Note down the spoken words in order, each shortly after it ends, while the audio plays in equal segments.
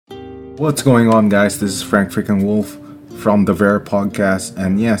What's going on, guys? This is Frank Freaking Wolf from the VeryPog podcast,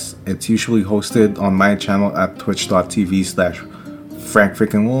 and yes, it's usually hosted on my channel at twitch.tv/Frank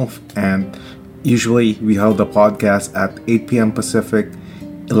Freaking Wolf, and usually we hold the podcast at 8 p.m. Pacific,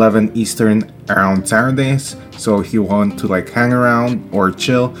 11 Eastern around Saturdays. So if you want to hang around or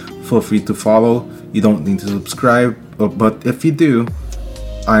chill, feel free to follow. You don't need to subscribe, but if you do,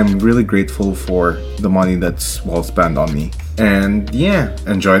 I'm really grateful for the money that's well spent on me. And yeah,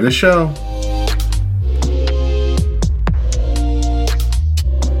 enjoy the show.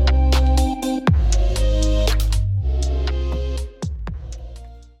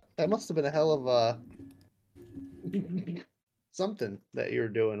 That must have been a hell of a something that you were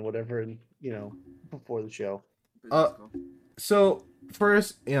doing, whatever, before the show. So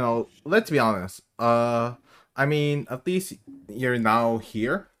first, let's be honest. I mean, at least you're now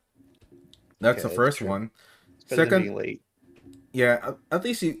here. That's the first one. It's better than being late. Yeah, at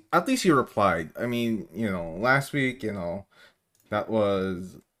least you replied. I mean, last week, that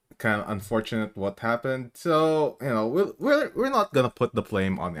was kind of unfortunate what happened. So, we're not gonna put the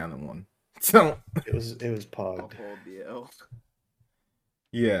blame on anyone. So it was Pog. Yeah.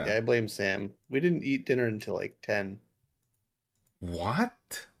 Yeah, I blame Sam. We didn't eat dinner until like 10.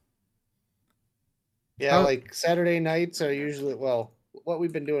 What? Yeah, Saturday nights are usually what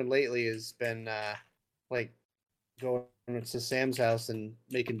we've been doing lately has been going to Sam's house and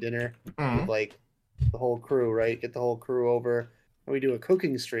making dinner with the whole crew, right? Get the whole crew over and we do a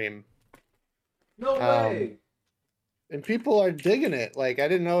cooking stream. No way. And people are digging it. I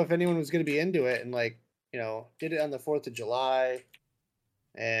didn't know if anyone was going to be into it, and did it on the 4th of July,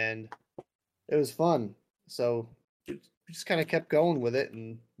 and it was fun. So we just kind of kept going with it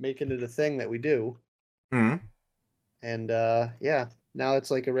and making it a thing that we do. Mm-hmm. And yeah, now it's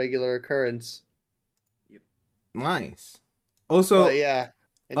like a regular occurrence. Yep. Nice. Also, yeah,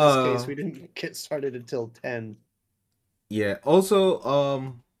 in this case, we didn't get started until 10. Yeah.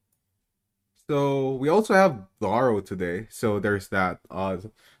 Also, so we also have Daro today. So there's that.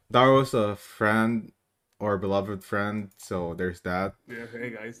 Daro's a friend or beloved friend. So there's that. Yeah. Hey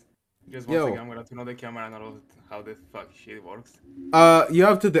guys. Just one second. I'm gonna turn on the camera and know how the fuck shit works. You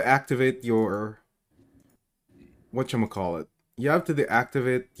have to deactivate your. Whatchamacallit? You have to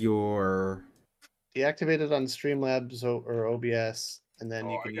deactivate your. Deactivate it on Streamlabs or OBS, and then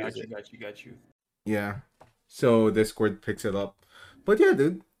you can use it. Got you. Yeah. So Discord picks it up. But yeah,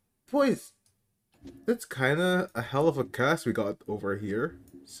 dude. Boys, that's kind of a hell of a cast we got over here.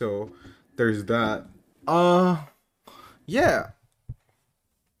 So there's that. Yeah.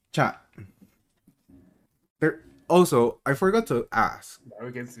 Chat. There. Also, I forgot to ask.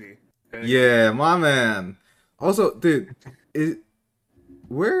 We can see. Yeah, my man. Also, dude,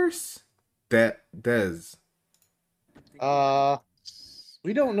 where's Dez?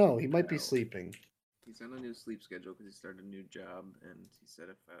 We don't know. He might be sleeping. He's on a new sleep schedule because he started a new job, and he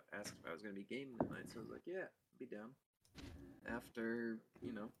said asked if I was gonna be gaming tonight, so I was like, yeah, I'll be down. After,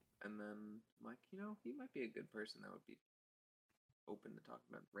 and then I'm like, he might be a good person that would be open to talk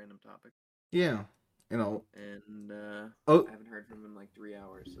about random topics. Yeah, And I haven't heard from him in like 3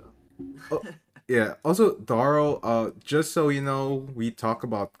 hours, so. Yeah. Also, Daro, just so you know, we talk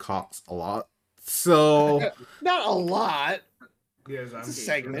about cocks a lot. So not a lot. Yes, it's a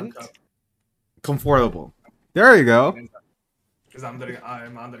segment. Comfortable. There you go. Because I'm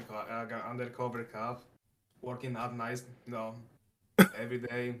undercover cop, working at night, every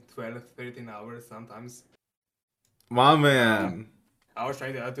day, 12, 13 hours sometimes. My man. I was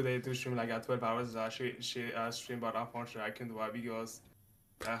trying today to stream 12 hours stream, but unfortunately I couldn't do it because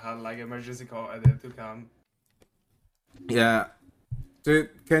I had emergency call to come. Yeah. Dude,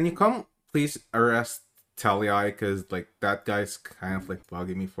 can you come please arrest Talia, because that guy's kind of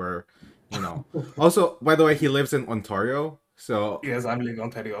bugging me for, Also, by the way, he lives in Ontario, so yes, I'm living in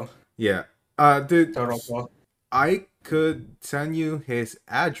Ontario. Yeah. Dude, Toronto. I could send you his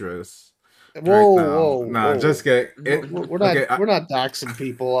address. Whoa! Nah, just kidding. We're not doxing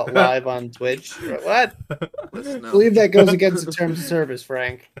people live on Twitch. What? I believe that goes against the terms of service,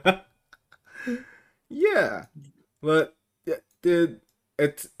 Frank. Yeah, but dude,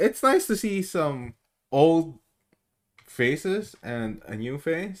 it's nice to see some old faces and a new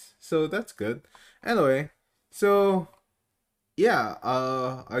face, so that's good. Anyway, so yeah,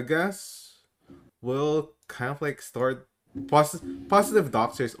 I guess we'll kind of start positive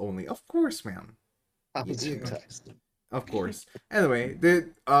doctors only, of course, man. Of course. Anyway,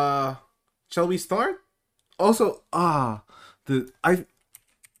 shall we start? Also, I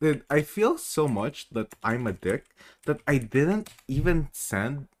feel so much that I'm a dick that I didn't even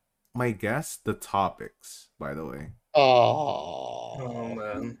send my guests the topics, by the way. Oh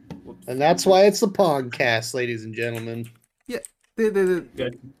man. And that's why it's the podcast, ladies and gentlemen. Yeah.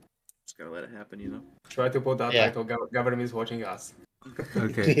 Just gotta let it happen, you know. Try to put that Yeah. title. Government is watching us.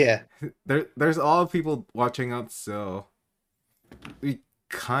 Okay. Yeah. There's all people watching us, so we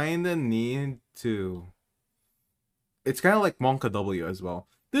kind of need to. It's kind of like Monka W as well,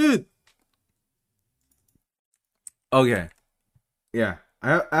 dude. Okay, yeah,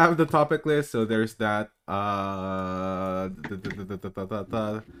 I have the topic list, so there's that.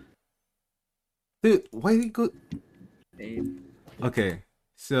 Dude, why did you go? Aim. Okay,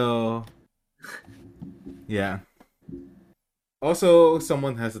 so yeah. Also,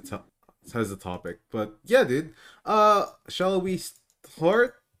 someone has a topic, but yeah, dude. Shall we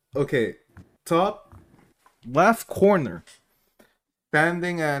start? Okay, top left corner,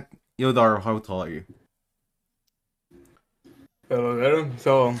 standing at Yodaro. How tall are you? Hello there.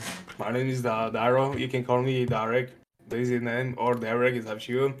 So my name is Daro. You can call me Darek. The easy name, or Derek is up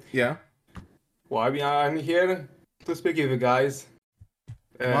to you. Yeah, Well, I'm here to speak with you guys.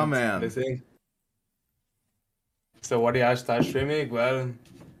 My man. Listen. So what did I start streaming? Well,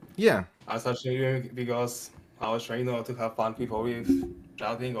 yeah, I started streaming because I was trying to have fun people with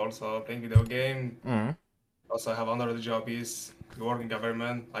chatting, also playing video game. mm. Also, I have another job is working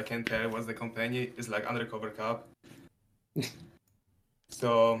government. I can't tell what's the company. It's like undercover cop.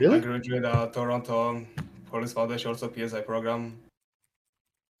 So Really? I graduated at Toronto Police Foundation, also PSI program.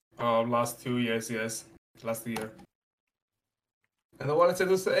 Last 2 years, yes, last year. And I wanted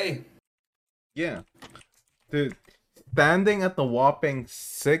to say, yeah, dude. Standing at the whopping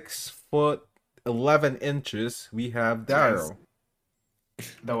 6'11", we have Darrow.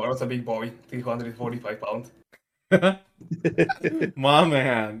 that was a big boy, 345 pounds. My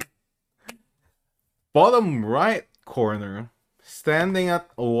man. Bottom right corner, standing at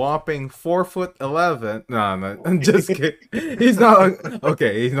a whopping 4'11". No, I'm just kidding. He's not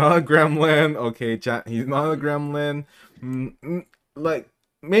okay. He's not a gremlin. Okay, chat. He's not a gremlin. Like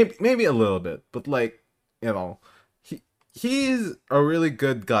maybe a little bit, but like he's a really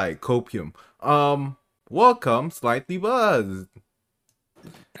good guy. Copium. Welcome, SlightlyBuzzed.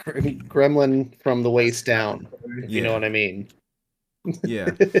 Gremlin from the waist down, if you know Yeah. what I mean.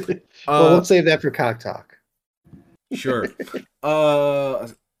 Yeah. Well, we'll save that for cock talk. Sure.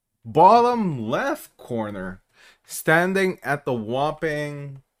 Bottom left corner, standing at the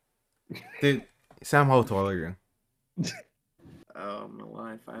whopping. Dude, Sam, how tall are you? I'm gonna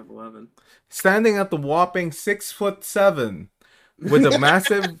lie, 5'11". Standing at the whopping 6'7", with a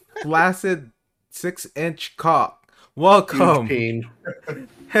massive, flaccid 6-inch cock. Welcome, Huge peen.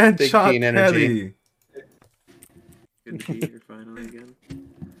 Headshot peen energy. Teddy. Good to be here finally again.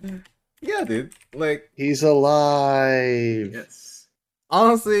 Yeah, dude. Like, He's alive. Yes.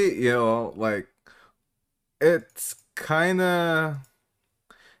 honestly, like, it's kind of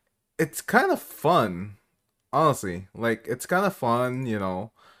fun. Honestly, like, it's kind of fun,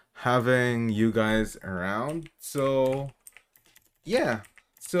 having you guys around. So, yeah.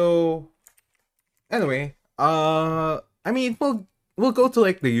 So, anyway, I mean, we'll go to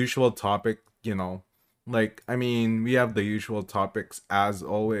like the usual topic, like, I mean, we have the usual topics as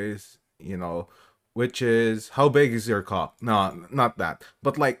always, which is how big is your cock? No, not that,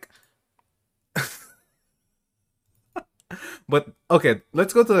 but like. But okay,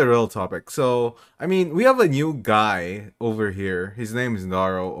 let's go to the real topic. So, I mean, we have a new guy over here. His name is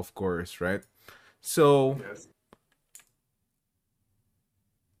Naro, of course, right? So, Yes.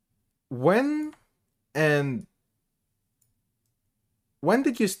 when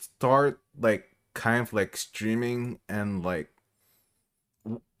did you start like kind of like streaming and like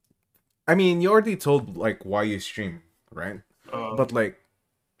I mean, you already told like why you stream, right? But like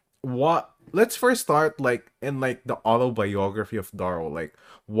what let's first start like in like the autobiography of Daro. Like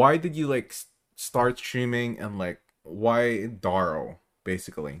why did you like start streaming and like why Daro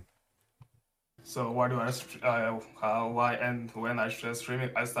basically? So why do why and when I start streaming?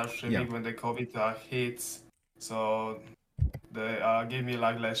 I start streaming when the COVID hits. So they give me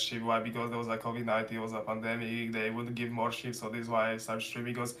like less shift. Why? Because there was a COVID-19, it was a pandemic. They wouldn't give more shifts. So this is why I started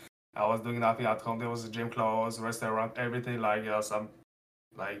streaming because I was doing nothing at home. There was a gym closed, restaurant, everything like some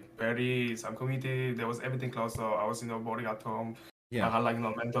very some community. There was everything closed. So I was boring at home. I had like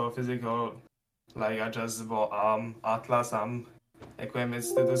mental, physical. Like I just bought Atlas equipment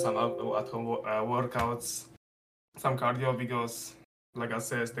to do some at home workouts, some cardio because like I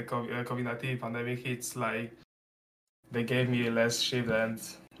said, the COVID-19 pandemic hits like. They gave me less shift and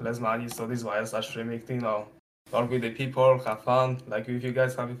less money, so this is why I started streaming. Work with the people, have fun, like if you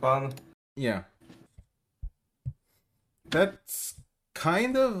guys having fun. Yeah. That's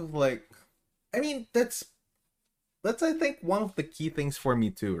kind of like, I mean, that's that's I think one of the key things for me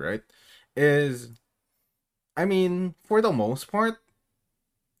too, right? Is I mean, for the most part,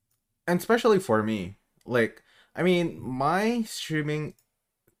 and especially for me, like I mean, my streaming,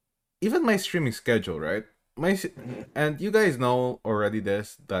 even my streaming schedule, right? And you guys know already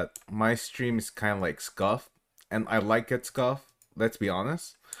this that my stream is kind of like scuffed, and I like it scuffed. Let's be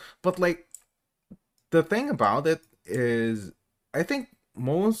honest, but like the thing about it is, I think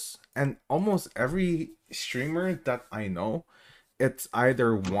most and almost every streamer that I know, it's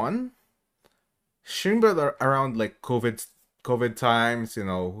either one streamed around like COVID times.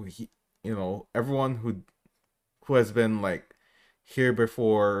 Everyone who has been like here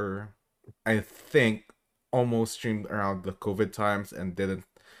before, I think almost streamed around the COVID times and didn't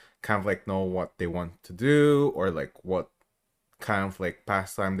kind of like know what they want to do or like what kind of like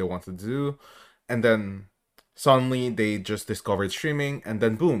pastime they want to do. And then suddenly they just discovered streaming and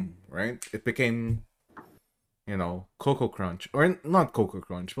then boom, right? It became, Coco Crunch. Or not Coco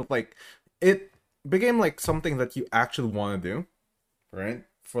Crunch, but like it became like something that you actually want to do, right?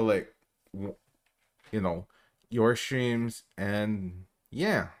 For like, you know, your streams and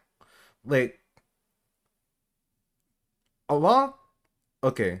yeah, like a lot.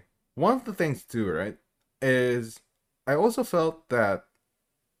 Okay, one of the things too, right, is I also felt that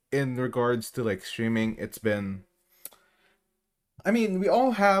in regards to like streaming, it's been. I mean, we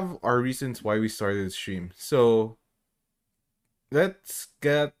all have our reasons why we started the stream. So let's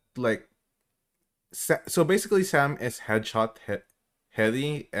get like. So basically, Sam is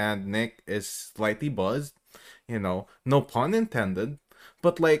heady, and Nick is slightly buzzed. No pun intended.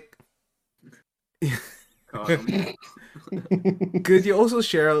 But like, Caught 'em. could you also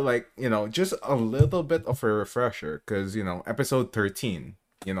share like just a little bit of a refresher? Because episode 13,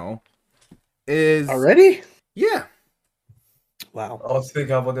 is Already? yeah. Wow. I was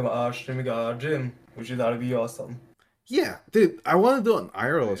thinking about them streaming gym, which is that'd be awesome. Yeah, dude, I want to do an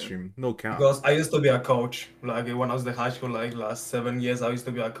IRL Yeah. stream. No count. Because I used to be a coach. Like when I was in high school, like last 7 years, I used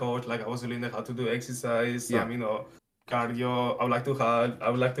to be a coach. Like I was learning how to do exercise, Yeah. cardio. I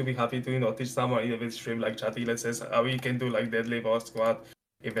would like to be happy to teach someone in a bit stream like chatty. Let's say how you can do like deadlift or squat.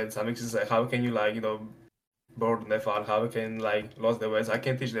 Even some exercise, how can you board the fall? How you can lose the weights? I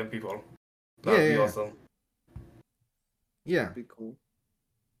can teach them people. That'd be Yeah. awesome. Yeah. That'd be cool.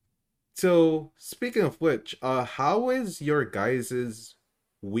 So speaking of which, how is your guys's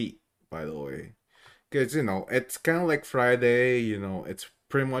week, by the way? Because it's kind of like Friday. It's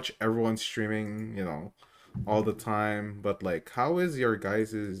pretty much everyone streaming. All the time. But like, how is your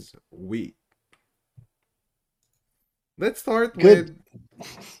guys's week? Let's start Good.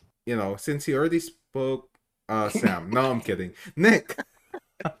 with, since he already spoke, Sam. No, I'm kidding. Nick.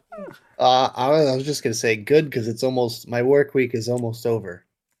 I was just gonna say good because it's almost my work week is almost over.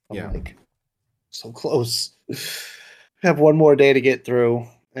 I'm Yeah. like so close. Have one more day to get through,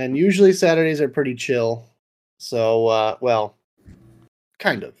 and usually Saturdays are pretty chill. So, well,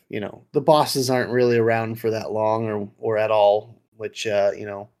 kind of. The bosses aren't really around for that long or at all, which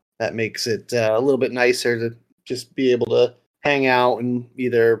that makes it a little bit nicer to just be able to hang out and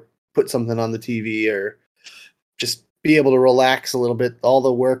either put something on the TV or just be able to relax a little bit. All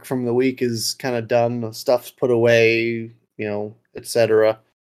the work from the week is kind of done, the stuff's put away, etc.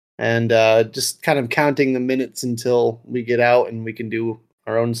 And just kind of counting the minutes until we get out and we can do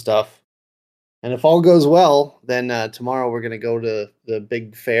our own stuff. And if all goes well, then tomorrow we're going to go to the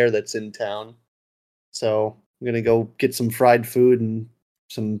big fair that's in town. So I'm going to go get some fried food and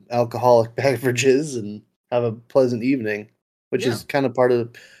some alcoholic beverages and have a pleasant evening, which is kind of part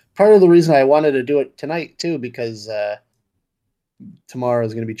of the reason I wanted to do it tonight too, because tomorrow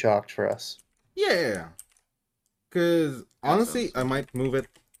is going to be chalked for us. Yeah. Because honestly, I might move it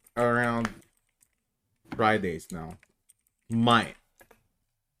around Fridays now. Might.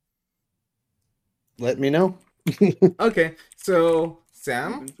 Let me know. Okay, so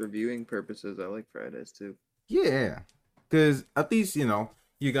Sam. Even for viewing purposes, I like Fridays too. Yeah, because at least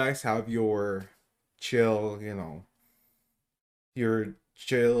you guys have your chill, your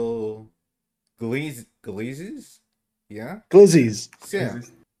chill glazes. Yeah. Glizzies. Yeah.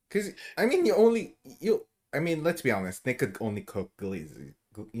 Because let's be honest, Nick could only cook glazes.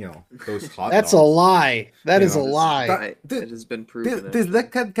 Those hot That's dogs. a lie. That is a lie. Dude, it has been proven.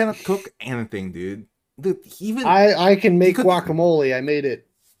 That kid cannot cook anything, dude. Dude, even I can make guacamole. I made it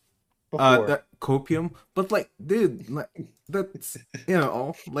before. that copium, but like, dude, like, that's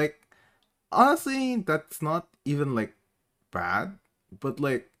like, honestly, that's not even like bad, but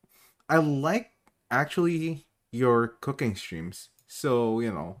like, I like actually your cooking streams. So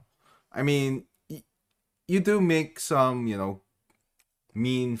I mean, you do make some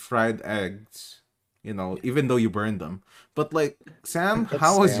mean fried eggs even though you burned them. But like, Sam, That's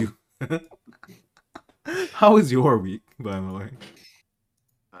how was Sam. you? How was your week, by the way?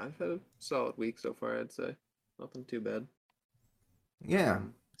 I've had a solid week so far, I'd say. Nothing too bad. Yeah.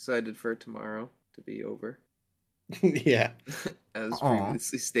 Excited for tomorrow to be over, Yeah. as Aw.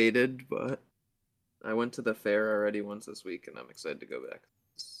 previously stated, but I went to the fair already once this week, and I'm excited to go back.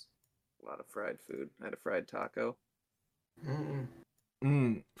 It's a lot of fried food. I had a fried taco.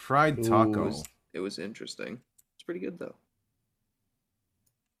 Fried Ooh. taco. It was interesting. It's pretty good, though.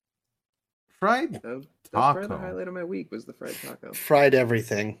 Fried That was probably the taco. highlight of my week, was the fried taco. Fried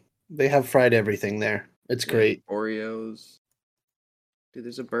everything. They have fried everything there. It's Yeah, great. Oreos. Dude,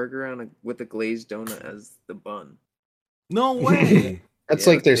 there's a burger with a glazed donut as the bun. No way. That's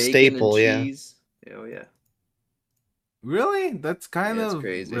Yeah, like their bacon staple, and yeah. cheese. Oh yeah, Really? That's kind Yeah, it's of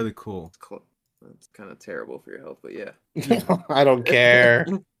crazy. really cool. That's kind of terrible for your health, but yeah. I don't care.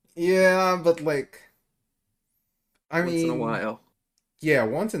 Yeah, but like, I Once mean, in a while. yeah,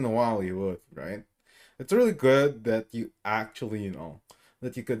 once in a while you would, right? It's really good that you actually,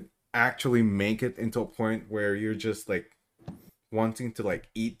 that you could actually make it into a point where you're just like wanting to like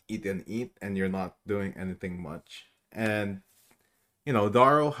eat, and you're not doing anything much. And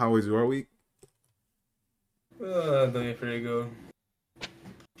Daro, how was your week? Doing pretty good.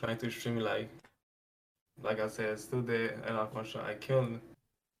 Trying to stream like I said today, and unfortunately I killed.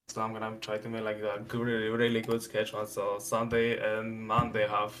 So I'm gonna try to make like a really really good schedule. So Sunday and Monday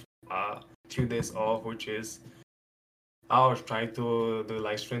have 2 days off, which is I was trying to do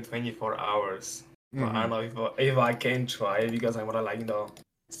like stream 24 hours. But I don't know if I can try because I'm gonna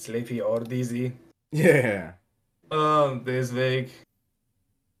sleepy or dizzy. Yeah. This week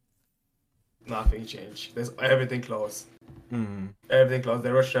nothing changed. There's everything closed. Everything closed.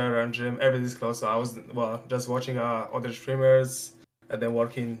 The restaurant, gym, everything's closed. So I was just watching other streamers and then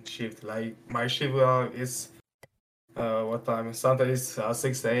working shift. Like my shift is what time? Sometimes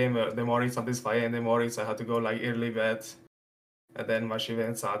 6 a.m. in the morning, sometimes 5 a.m. in the morning. So I had to go like early bed. And then my shift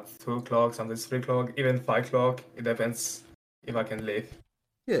ends at 2 o'clock, sometimes 3 o'clock, even 5 o'clock. It depends if I can leave.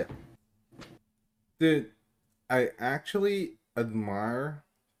 Yeah. Dude, I actually admire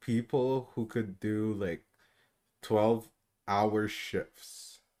people who could do like 12-hour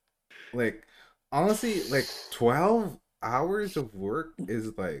shifts. Like, honestly, like 12 hours of work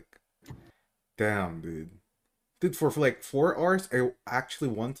is like, damn, dude. Dude, for like 4 hours, I actually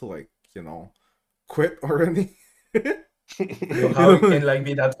want to like, quit already. How you can like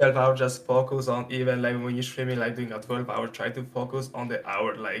be that 12 hour just focus on even like when you're streaming like doing a 12 hour, try to focus on the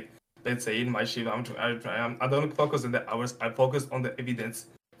hour. Like let's say in my shift I don't focus on the hours, I focus on the evidence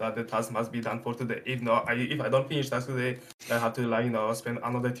that the task must be done for today. If not, if I don't finish task today, I have to spend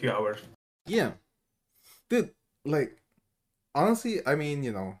another 2 hours. Yeah. Dude, like, honestly, I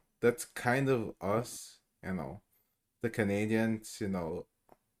mean, that's kind of us, the Canadians,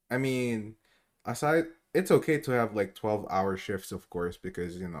 I mean, aside, it's okay to have like 12-hour shifts, of course,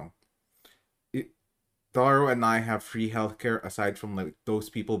 because, Daro and I have free healthcare aside from like those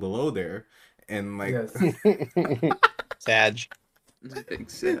people below there. And like, Yes. Sad. Big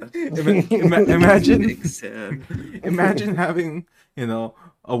sad. imagine, Big sad. imagine having,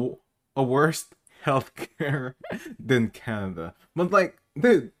 a worse healthcare than Canada. But like,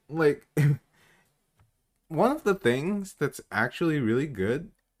 dude, like, one of the things that's actually really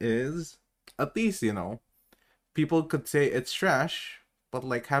good is, at least, people could say it's trash, but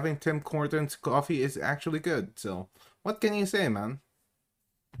like having Tim Hortons coffee is actually good. So what can you say, man?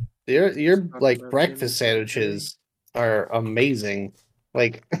 Your Talk like about breakfast Timmy's sandwiches are amazing.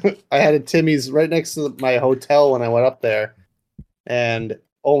 Like I had a Timmy's right next to my hotel when I went up there, and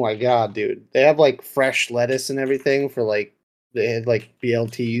oh my god, dude, they have like fresh lettuce and everything for like they had like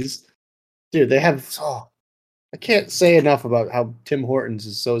BLTs. Dude, they have. Oh, I can't say enough about how Tim Hortons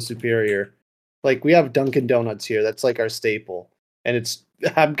is so superior. Like we have Dunkin' Donuts here. That's like our staple, and it's.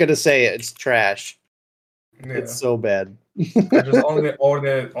 I'm gonna say it, it's trash. Yeah. It's so bad. I just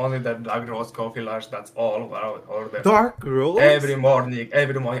only that dark roast coffee lunch. That's all I order. Dark roast? Every morning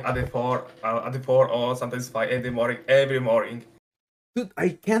at the 4 or sometimes 5 in the morning, every morning. Dude, I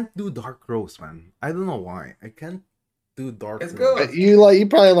can't do dark roast, man. I don't know why. I can't do dark It's roast. good. You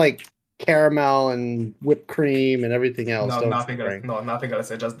probably like caramel and whipped cream and everything else. No, Don't nothing you, else. Frank? No, nothing else.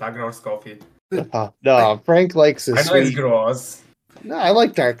 Just dark roast coffee. No, Frank likes a I know it's sweet. gross. No, I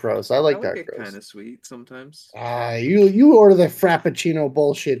like dark roast. I I like like dark it roast. kind of sweet sometimes. You order the frappuccino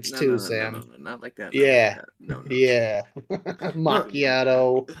bullshits too, No, Sam. not like that. Yeah. No. Yeah,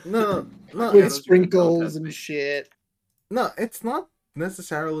 macchiato No, Macchiatos with are sprinkles don't and test shit. no, it's not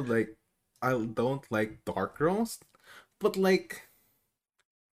necessarily like I don't like dark roast, but like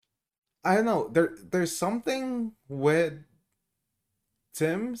I don't know. There's something with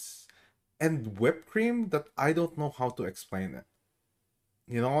Tim's and whipped cream that I don't know how to explain it.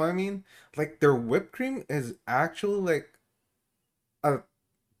 You know what I mean? Like their whipped cream is actually like a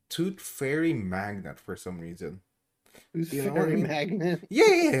tooth fairy magnet for some reason. Who's You know what I fairy mean? magnet?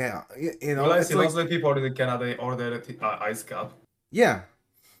 Yeah. You know, Well, I it's see like lots of people in Canada order ice cup. yeah,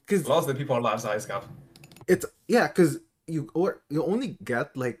 because Lots of people loves ice cup. it's yeah, because you only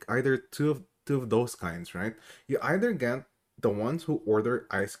get like either two of those kinds, right? You either get the ones who order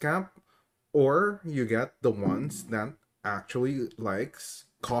ice cap, or you get the ones that actually likes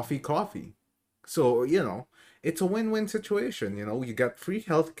coffee. So it's a win-win situation. You get free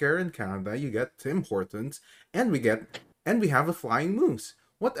healthcare in Canada, you get Tim Hortons, and we have a flying moose.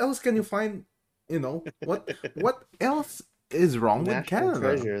 What else can you find? What else is wrong with National Canada?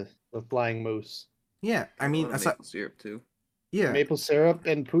 treasure, the flying moose. Yeah, I Got a mean, lot of maple syrup too. yeah, Maple syrup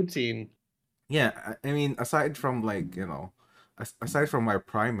and poutine. yeah. I mean, aside from like aside from my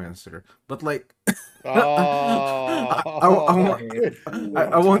prime minister, but like, I Oh, won't,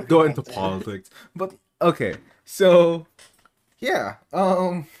 I won't go into politics. But okay, so yeah,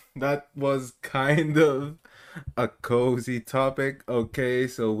 that was kind of a cozy topic. Okay,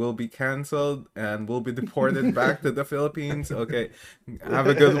 so we'll be canceled and we'll be deported back to the Philippines. Okay, have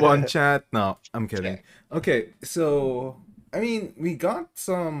a good one, chat. No, I'm kidding. Okay, so I mean, we got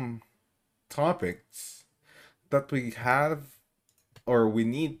some topics that we have or we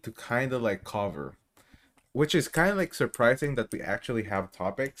need to kind of like cover, which is kind of like surprising that we actually have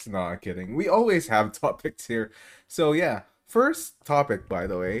topics. No, I'm kidding. We always have topics here. So yeah, first topic, by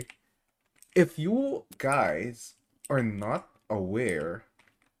the way, if you guys are not aware,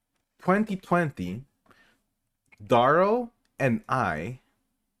 2020, Daro and I,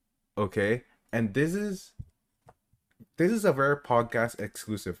 okay, and this is a very podcast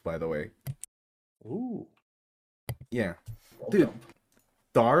exclusive, by the way. Ooh. Yeah, dude,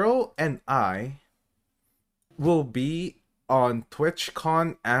 Daro and I will be on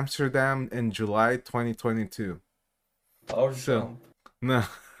TwitchCon Amsterdam in July 2022. Oh, So, no,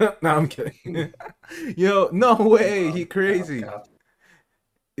 no, I'm kidding. Yo, no way, he crazy.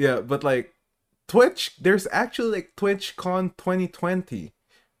 Yeah, but like Twitch, there's actually like TwitchCon 2020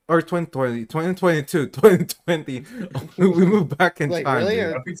 or 2020, 2022, 2020. We moved back in Like, time, really?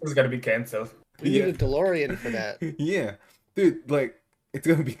 dude. I think it's gonna be cancelled. We need a DeLorean for that. Yeah, dude, like it's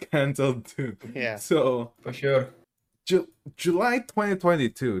gonna be canceled too. Yeah. So For sure. July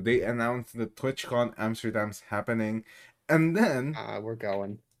 2022, they announced that TwitchCon Amsterdam's happening, and then We're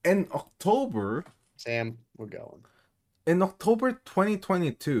going. in October, Sam, we're going. in October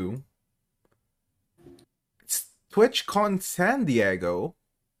 2022, TwitchCon San Diego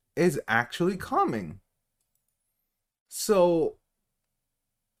is actually coming. So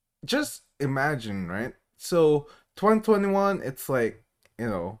just imagine, right? So 2021, it's like,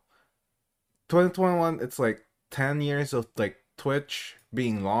 2021, it's like 10 years of like Twitch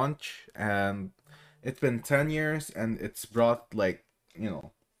being launched, and it's been 10 years and it's brought like,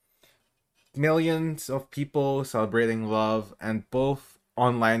 millions of people celebrating love, and both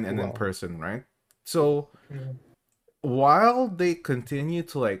online and in Wow. person, right? So while they continue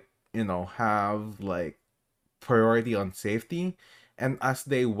to like, have like priority on safety, and as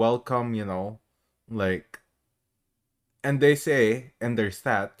they welcome, like, and they say in their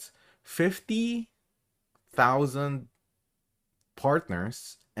stats 50,000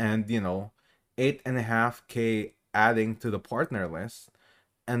 partners, and 8.5K adding to the partner list,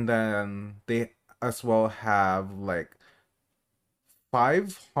 and then they as well have like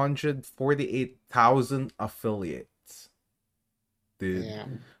 548,000 affiliates, dude. Yeah.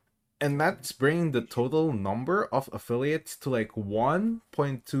 And that's bringing the total number of affiliates to like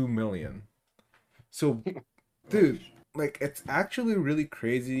 1.2 million. So, dude, like it's actually really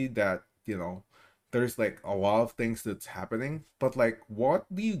crazy that, there's like a lot of things that's happening. But like, what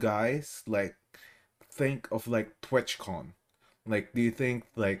do you guys like think of like TwitchCon? Like, do you think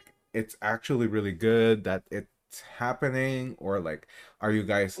like it's actually really good that it's happening, or like, are you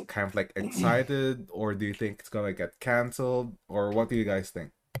guys kind of like excited, or do you think it's gonna get canceled, or what do you guys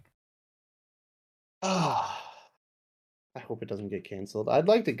think? I hope it doesn't get canceled. I'd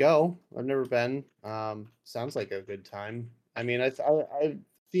like to go. I've never been. Sounds like a good time. I mean, I've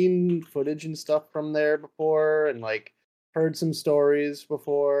seen footage and stuff from there before, and like heard some stories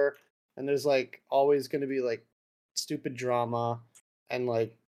before. And there's like always going to be like stupid drama and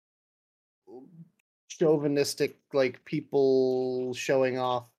like chauvinistic like people showing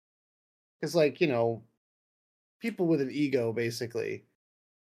off. Because like people with an ego basically,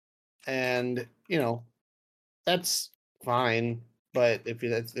 and that's fine. But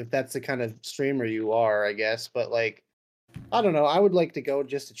if that's the kind of streamer you are, I guess. But like, I don't know. I would like to go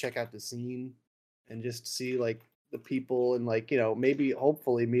just to check out the scene and just see like the people and like maybe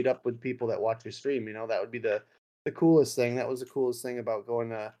hopefully meet up with people that watch your stream. That would be the coolest thing. That was the coolest thing about going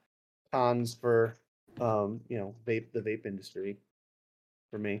to cons for the vape industry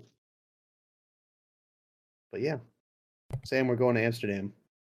for me. But yeah, Sam, we're going to Amsterdam.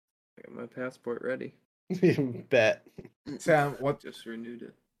 I got my passport ready. Bet. Sam, what Just renewed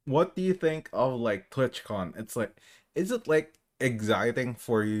it. what do you think of like TwitchCon? It's like, is it like exciting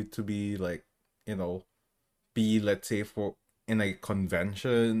for you to be like, be, let's say, for in a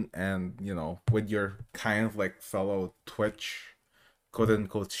convention and with your kind of like fellow Twitch quote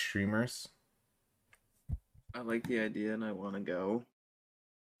unquote streamers? I like the idea and I want to go.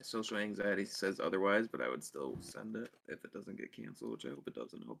 Social anxiety says otherwise, but I would still send it if it doesn't get canceled, which I hope it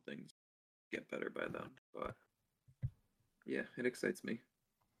doesn't. Hope things get better by then. But yeah, it excites me,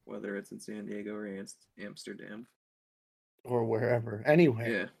 whether it's in San Diego or Amsterdam or wherever,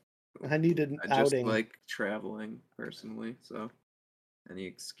 anywhere. Yeah, I need an I just outing. like traveling personally, so any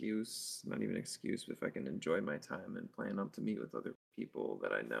excuse, not even excuse, but if I can enjoy my time and plan on to meet with other people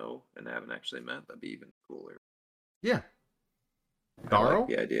that I know and haven't actually met, that'd be even cooler. Yeah. I like Daro?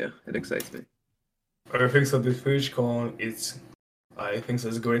 the idea. It excites me. I think so. The TwitchCon, I think so.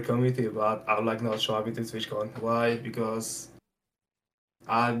 It's a great community, but I would like not show up with the TwitchCon. Why? Because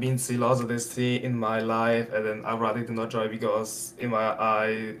I've been see lots of this thing in my life, and then I rather do not join because in my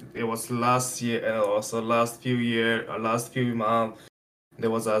eye, it was last year and also last few months, there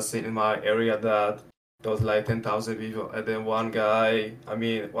was a scene in my area that there was like 10,000 people, and then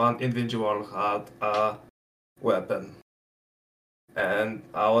one individual had a weapon, and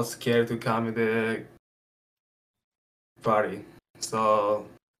I was scared to come in the party. So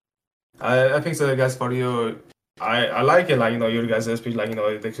I think so, guys. For you, I like it. Like you guys speak like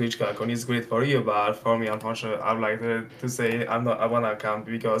the Twitch icon is great for you, but for me, unfortunately, I'd like to say I'm not. I wanna come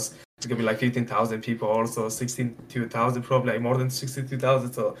because it's gonna be like 15,000 people, also 62,000, probably like more than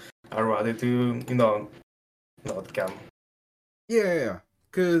 62,000. So I'd rather to not come. Yeah.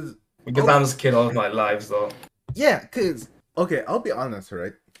 Because I'm scared all my life. So yeah, because okay, I'll be honest,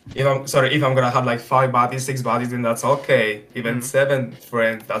 right? if I'm gonna have like 5 bodies, 6 bodies, then that's okay. Even 7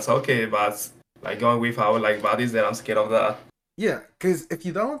 friends, that's okay. But like going without like bodies, then I'm scared of that. Yeah, because if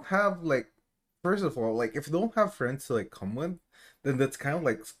you don't have like, first of all, like if you don't have friends to like come with, then that's kind of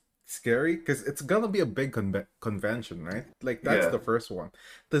like scary because it's gonna be a big convention, right? Like that's the first one.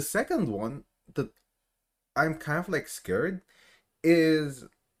 The second one that I'm kind of like scared is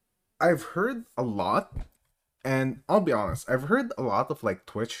I've heard a lot, and I'll be honest, I've heard a lot of like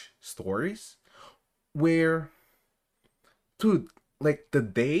Twitch stories where, dude, like the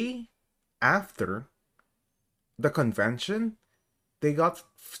day after the convention, they got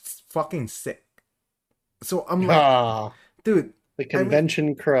fucking sick. So I'm like, dude, the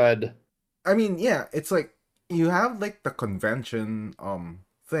convention crud. I mean, yeah, it's like you have like the convention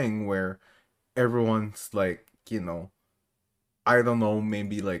thing where everyone's like, I don't know,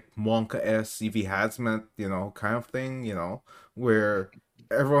 maybe like Monka-esque CV Hazmat, kind of thing, where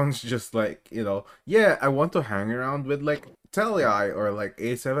everyone's just like, yeah, I want to hang around with like Telei or like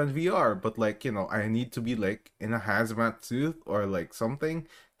A7VR, but like, I need to be like in a hazmat suit or like something.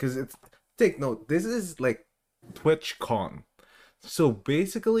 Because take note, this is like TwitchCon. So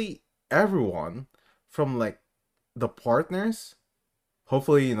basically, everyone from like the partners,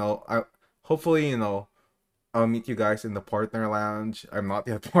 hopefully, I'll meet you guys in the partner lounge. I'm not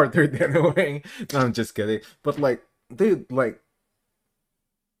yet partnered anyway. No, I'm just kidding. But like, dude, like,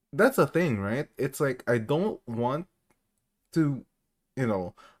 that's a thing, right? It's like I don't want to,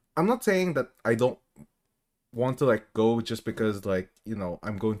 I'm not saying that I don't want to like go just because like,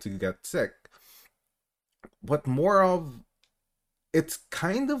 I'm going to get sick. But more of, it's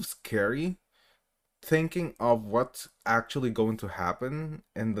kind of scary thinking of what's actually going to happen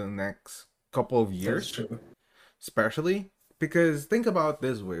in the next couple of years. That's true. Especially because think about it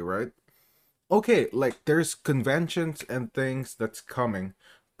this way, right? Okay, like there's conventions and things that's coming,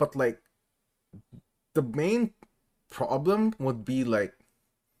 but like the main problem would be like,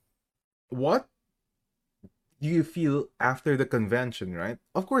 what do you feel after the convention, right?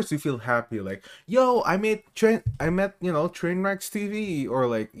 Of course you feel happy, like, yo, I met Trainwrecks TV, or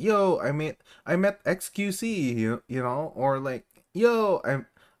like, yo, I met XQC, or like, yo,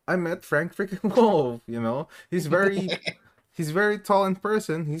 I met Frank freaking Wolf, he's very tall in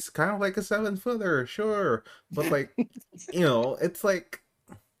person. He's kind of like a 7-footer, sure, but like, it's like,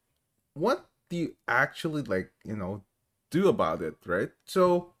 what do you actually like, do about it, right?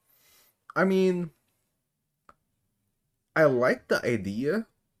 So, I mean, I like the idea,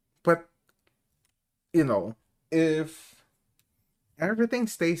 but you know, if everything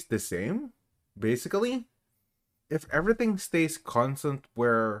stays the same, basically, if everything stays constant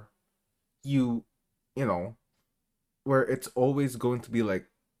where you you know, where it's always going to be like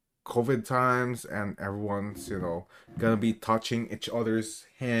COVID times and everyone's, gonna be touching each other's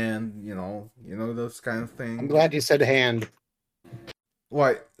hand, those kind of I'm things. glad you said hand.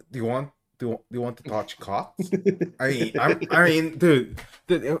 Why do you want to touch cocks? Dude,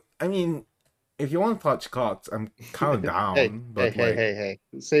 I mean, if you want to touch cocks, I'm kind of Hey, down, hey, but hey, like, hey,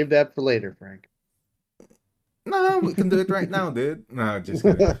 hey. Save that for later, Frank. no, we can do it right now, dude. No, just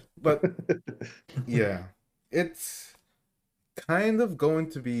kidding. But yeah, it's kind of going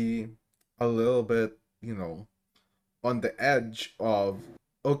to be a little bit, on the edge of,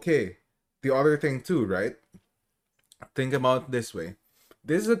 okay, the other thing too, right? Think about it this way.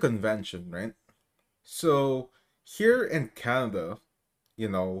 This is a convention, right? So here in Canada,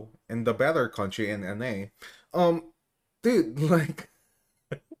 in the better country in NA, dude, like,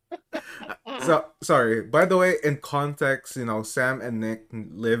 so sorry. By the way, in context, Sam and Nick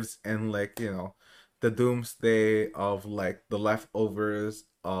lives in like, the doomsday of like the leftovers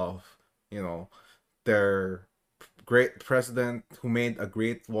of, you know, their great president who made a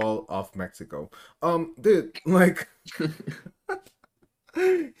great wall of Mexico. Dude, like,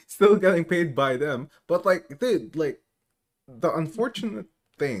 still getting paid by them, but like, dude, like, the unfortunate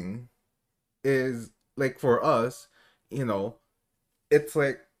thing is like for us, you know, it's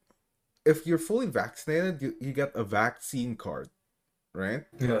like if you're fully vaccinated, you get a vaccine card, right?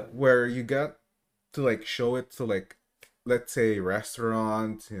 Yeah. Where you get to like show it to like, let's say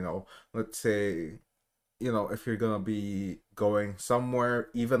restaurants, let's say, if you're gonna be going somewhere,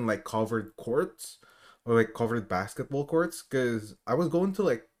 even like covered courts or like covered basketball courts, because I was going to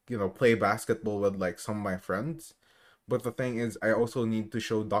like, play basketball with like some of my friends. But the thing is, I also need to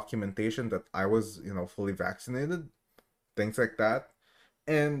show documentation that I was, fully vaccinated, things like that.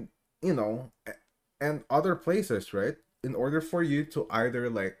 And, and other places, right? In order for you to either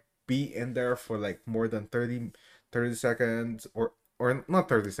like be in there for like more than 30 seconds, or not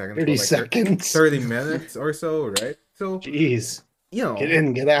 30 seconds, 30 but like seconds. 30 minutes or so, right? So, Jeez. you know, Get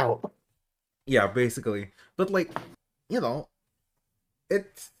in, get out. yeah, basically. But like, you know,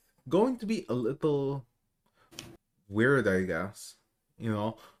 it's going to be a little weird, I guess,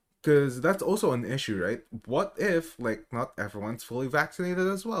 because that's also an issue, right? What if, like, not everyone's fully vaccinated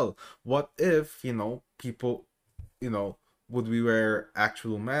as well? What if, people, you know, would we wear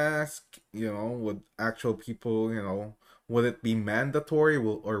actual mask? Would actual people, would it be mandatory,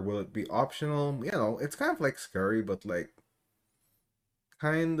 or will it be optional? It's kind of like scary, but like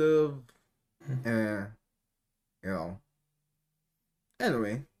kind of, eh, you know.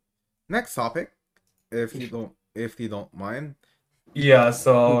 Anyway, next topic, if you don't mind. Yeah,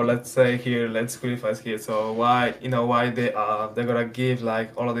 so let's say here, let's clarify here. So why they're gonna give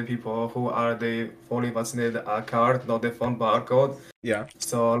like all of the people who are the fully vaccinated a card, not the phone barcode. Yeah.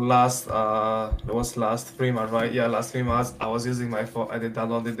 So it was last 3 months, right? Yeah, last 3 months I was using my phone. I did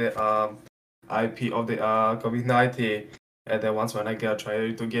downloaded the IP of the COVID-19, and then once when I get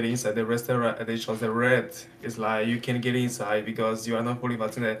try to get inside the restaurant, and it shows the red. It's like you can get inside because you are not fully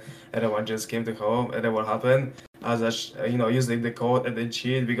vaccinated. And then one just came to home, and then what happened? As using the code and then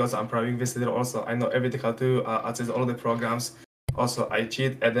cheat because I'm private visitor. Also, I know everything how to access all the programs. Also, I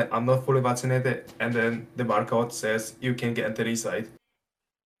cheat and then I'm not fully vaccinated, and then the barcode says you can get enter inside.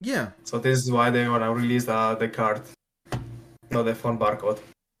 Yeah. So this is why they wanna release the card, not the phone barcode.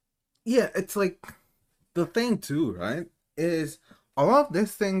 Yeah, it's like the thing too, right? Is a lot of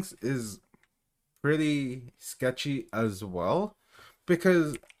these things is pretty sketchy as well,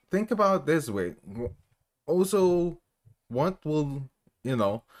 because think about it this way. Also, what will, you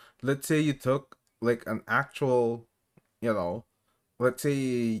know, let's say you took like an actual, you know, let's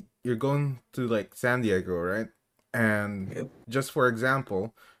say you're going to like San Diego, right? And Yep. just for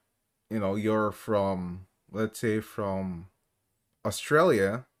example, you're from, let's say, from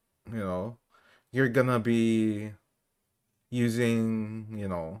Australia, you know, you're gonna be using,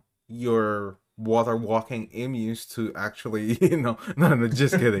 your water walking emus to actually, no,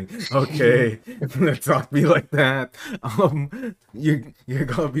 just kidding. Okay, let's not be like that. You're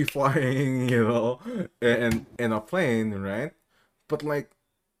gonna be flying, in a plane, right? But like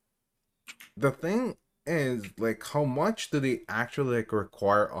the thing is, like, how much do they actually like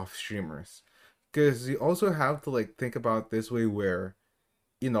require of streamers? Because you also have to like think about this way where,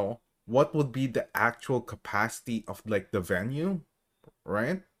 what would be the actual capacity of like the venue,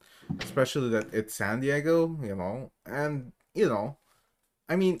 right? Especially that it's San Diego, and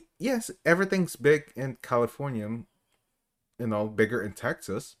I mean, yes, everything's big in California, bigger in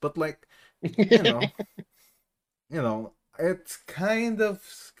Texas, but like, you know, it's kind of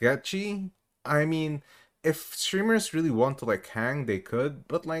sketchy. I mean, if streamers really want to like hang, they could,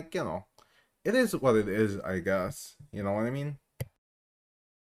 but like, it is what it is, I guess. You know what I mean?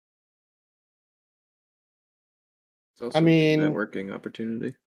 It's also I a mean, networking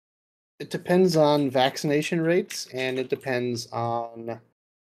opportunity. it depends on vaccination rates and it depends on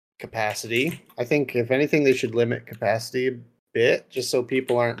capacity. I think if anything, they should limit capacity a bit, just so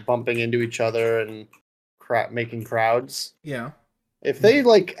people aren't bumping into each other and making crowds. Yeah. If they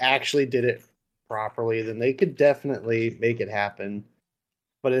like actually did it properly, then they could definitely make it happen.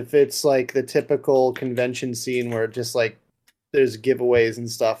 But if it's like the typical convention scene where just like there's giveaways and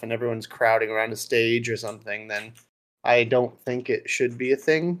stuff and everyone's crowding around a stage or something, then I don't think it should be a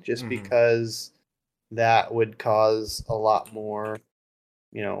thing just because that would cause a lot more.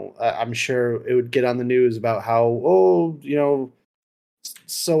 I'm sure it would get on the news about how,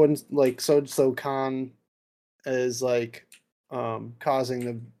 so and like so con is like causing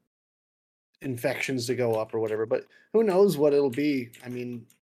the infections to go up or whatever. But who knows what it'll be? I mean,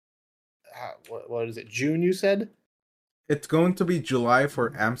 what is it? June, you said? It's going to be July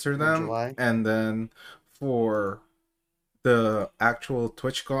for Amsterdam, July? and then for the actual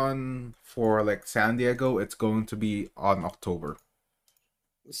TwitchCon for like San Diego, it's going to be on October.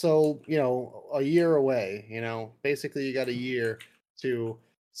 So, a year away, basically you got a year to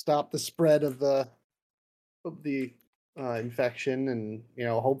stop the spread of the infection, and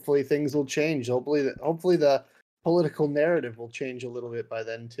hopefully things will change. Hopefully the political narrative will change a little bit by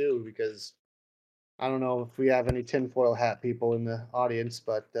then too, because I don't know if we have any tinfoil hat people in the audience,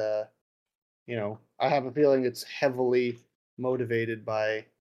 but I have a feeling it's heavily motivated by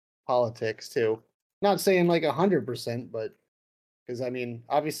politics too. Not saying like 100%, but because I mean,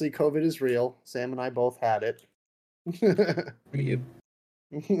 obviously COVID is real. Sam and I both had it. Yep.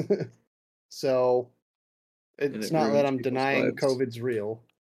 So it's it not that ruins I'm people's denying lives. COVID's real.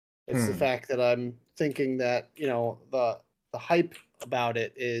 It's the fact that I'm thinking that, the hype about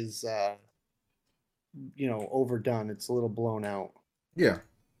it is overdone. It's a little blown out. Yeah.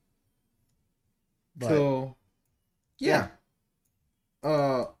 But So, yeah.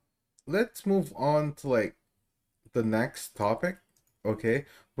 Let's move on to like the next topic, okay?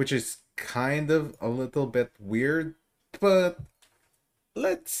 Which is kind of a little bit weird, but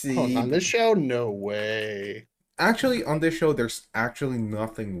let's see. on this show, no way. Actually, on this show, there's actually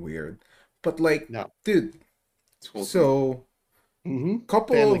nothing weird. But like, No. dude, It's wholesome. so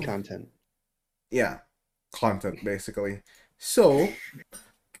couple family of content. Yeah, content basically. So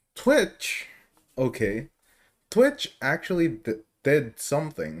Twitch, okay, Twitch actually did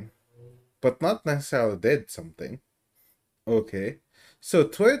something, but not necessarily did something. Okay, so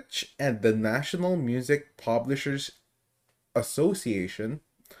Twitch and the National Music Publishers Association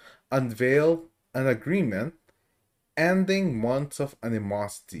unveiled an agreement ending months of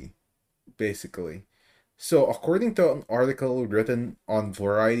animosity, basically. So, according to an article written on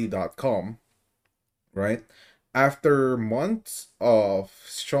Variety.com, right, after months of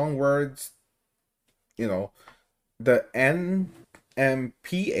strong words, the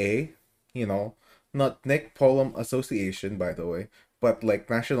NMPA, not Nick Poem Association, by the way, but like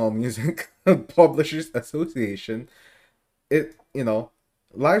National Music Publishers Association,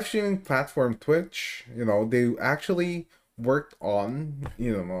 live streaming platform Twitch, they actually worked on,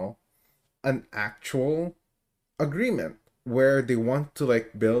 an actual agreement where they want to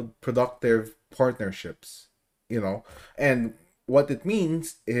like build productive partnerships, and what it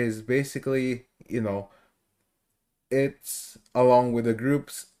means is basically, it's along with the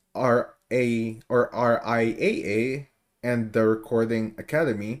groups RA or RIAA and the Recording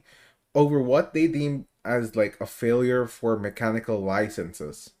Academy over what they deem as like a failure for mechanical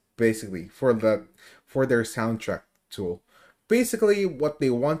licenses, basically for their soundtrack tool. Basically, what they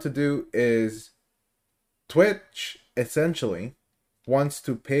want to do is Twitch essentially wants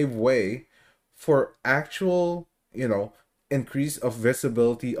to pave way for actual, increase of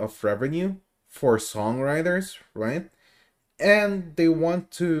visibility of revenue for songwriters, right? And they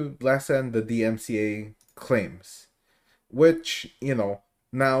want to lessen the DMCA claims, which,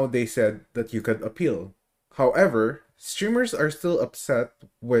 now they said that you could appeal. However, streamers are still upset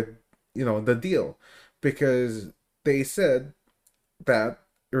with, the deal because they said that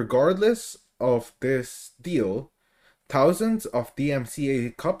regardless of this deal, thousands of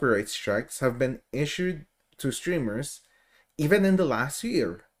DMCA copyright strikes have been issued to streamers even in the last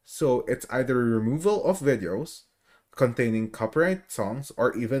year. So it's either removal of videos containing copyright songs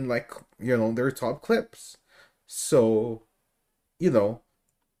or even like, their top clips. So,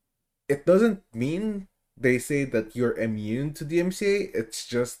 it doesn't mean they say that you're immune to DMCA. It's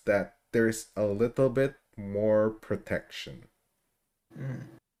just that there's a little bit more protection.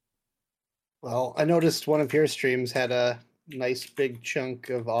 Well, I noticed one of your streams had a nice big chunk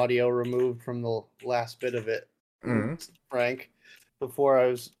of audio removed from the last bit of it. Frank, before I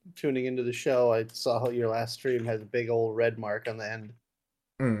was tuning into the show, I saw your last stream has a big old red mark on the end.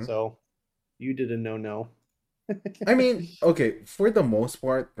 So you did a no. I mean, okay, for the most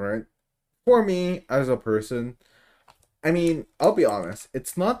part, right? For me as a person, I mean, I'll be honest,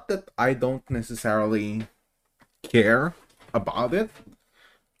 it's not that I don't necessarily care about it,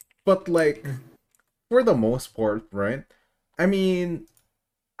 but like for the most part, right? I mean,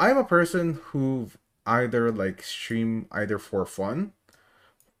 I'm a person who either like stream either for fun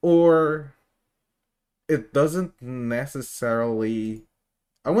or it doesn't necessarily,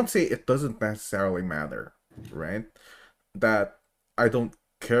 I wouldn't say it doesn't necessarily matter, right? That I don't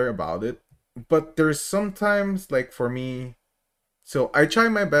care about it. But there's sometimes like for me, so I try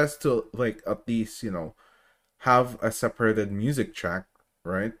my best to like at least, have a separated music track,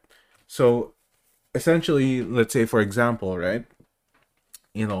 right? So essentially, let's say for example, right?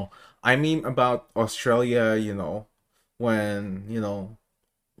 I mean about Australia, when,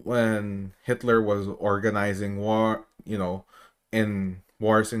 when Hitler was organizing war, in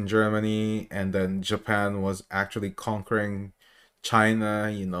wars in Germany, and then Japan was actually conquering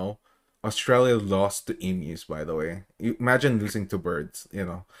China, Australia lost to emus, by the way. Imagine losing to birds,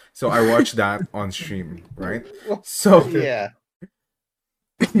 So I watched that on stream, right? So yeah.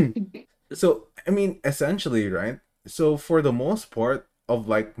 So I mean, essentially, right? So for the most part of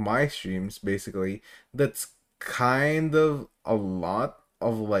like my streams, basically, that's kind of a lot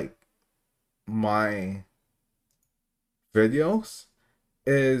of like my videos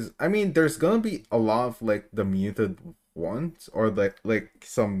is, I mean, there's gonna be a lot of like the muted ones or like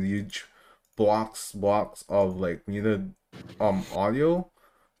some huge blocks of like muted audio,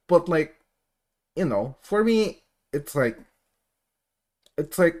 but like, for me it's like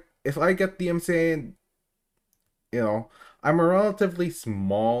if I get DMCA, I'm a relatively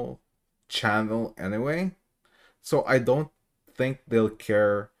small channel anyway, so I don't think they'll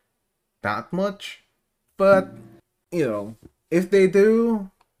care that much. But, if they do,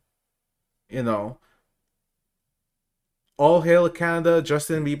 you know, all hail Canada,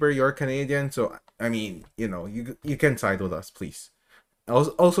 Justin Bieber, you're Canadian, so I mean, you can side with us, please.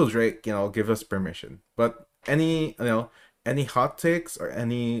 Also Drake, give us permission. But any hot takes or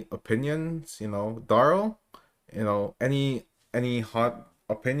any opinions, Darryl, any hot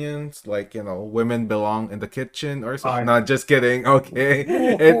opinions like women belong in the kitchen or something. Not just kidding. Okay,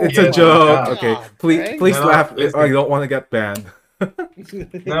 it's a Yes, joke. yeah. Okay, God, please Frank. please No, laugh. listen. I don't want to get banned.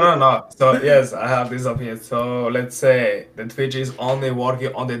 No. So yes, I have this opinion. So let's say the Twitch is only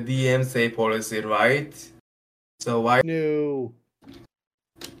working on the DMCA policy, right? So why? No.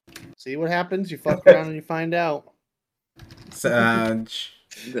 See what happens? You fuck around and you find out. Sag.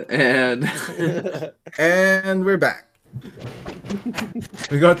 And And we're back.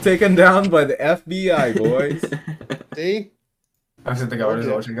 We got taken down by the FBI, boys. See? I think the government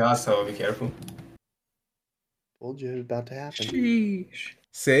is watching us, so be careful. Told you it was about to happen. sheesh.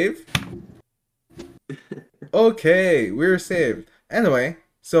 Save? Okay, we're saved. Anyway,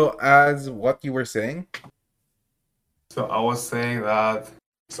 so as what you were saying. So I was saying that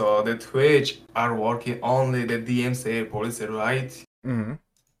so the Twitch are working only the DMCA policy, right? Mm-hmm.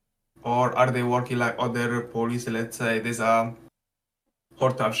 Or are they working like other policy? Let's say there's a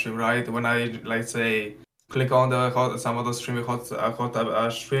hot tub stream, right? When I like say click on the some of the stream hot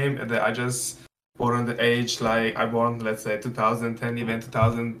tub stream, and then I just put on the age like I born, let's say 2010, even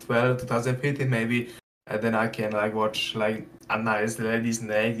 2012, 2015 maybe, and then I can like watch like a nice ladies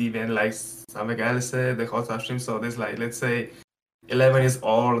naked, even like some else the hot tub stream. So there's like let's say 11 years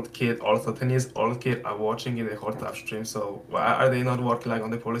old kid, also 10 years old kid are watching in the hot tub stream. So why are they not working like on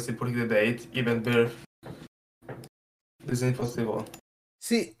the policy, putting the date, even birth? This is impossible.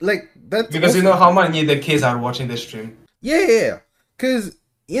 See, like that's Because you know how many the kids are watching the stream. Yeah. Because,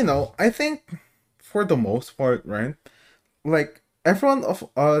 I think for the most part, right? Like, everyone of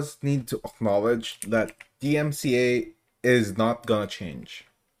us need to acknowledge that DMCA is not gonna change.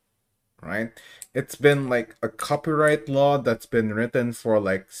 Right? It's been like a copyright law that's been written for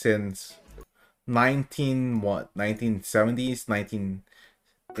like since 1970s, 1970s,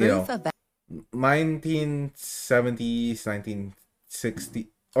 1960,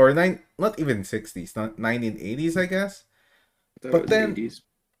 or not even 60s, not 1980s, I guess. But then 80s.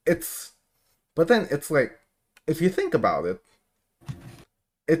 it's like, if you think about it,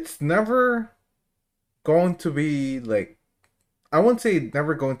 it's never going to be like, I won't say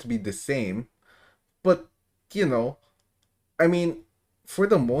never going to be the same, but you know, I mean, for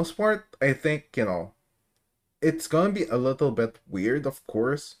the most part, I think, it's gonna be a little bit weird, of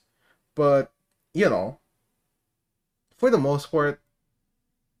course, but, you know, for the most part,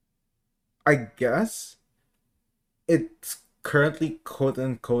 I guess it's currently quote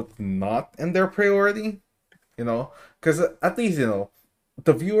unquote not in their priority, because at least,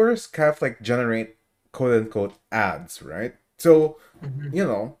 the viewers kind of like generate quote unquote ads, right? So, Mhm. you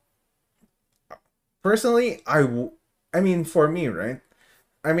know, personally, I mean, for me, right?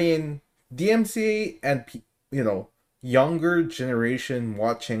 I mean, DMCA and younger generation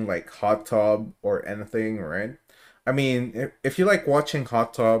watching like Hot Tub or anything, right? I mean, if you like watching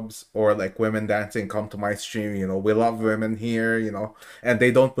hot tubs or like women dancing, come to my stream. We love women here, and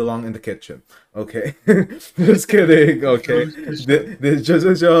they don't belong in the kitchen. Okay, just kidding. Okay, this is just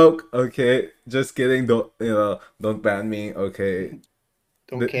a joke. Okay, just kidding. Don't ban me. Okay,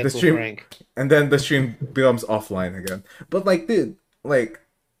 Don't the cancel stream, Frank. and then the stream becomes offline again. But like, dude, like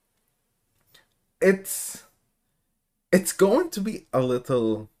it's it's going to be a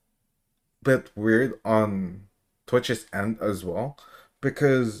little bit weird on Twitch's end as well,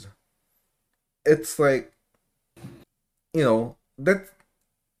 because it's like, that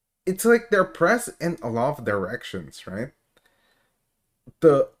it's like they're pressed in a lot of directions, right?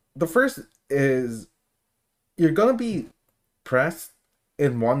 The first is you're gonna be pressed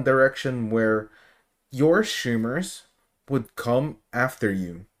in one direction where your streamers would come after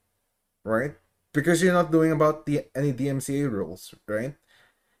you, right? Because you're not doing about any DMCA rules, right?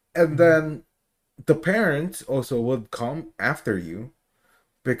 And Mhm. then the parents also would come after you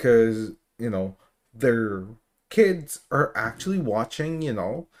because, their kids are actually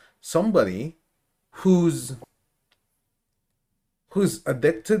watching, somebody who's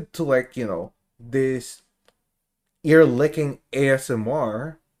addicted to, like, this ear licking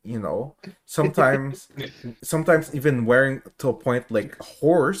ASMR, sometimes Yeah. sometimes even wearing to a point like a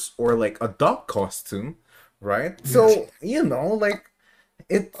horse or like a dog costume, right? Yeah. So, like,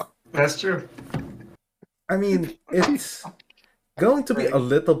 it That's true. I mean, it's going to be a Frank.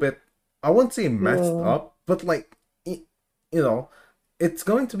 little bit, I won't say messed Uh, up, but like, you know, it's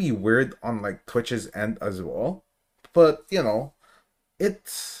going to be weird on like Twitch's end as well. But,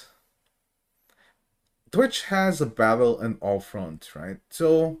 it's Twitch has a battle in all fronts, right?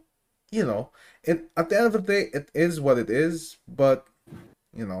 So, you know, it at the end of the day, it is what it is. But,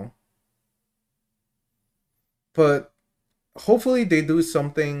 you know, but hopefully they do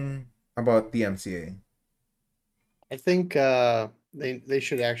something about the MCA. I think they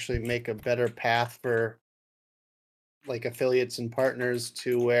should actually make a better path for like affiliates and partners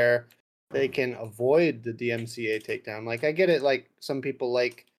to where they can avoid the DMCA takedown. Like I get it, like some people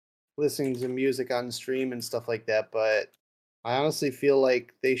like listening to music on stream and stuff like that, but I honestly feel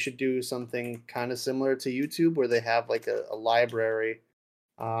like they should do something kind of similar to YouTube where they have like a library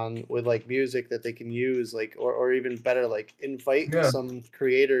with like music that they can use, like or even better, like invite Yeah. some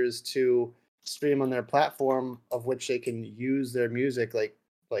creators to stream on their platform of which they can use their music like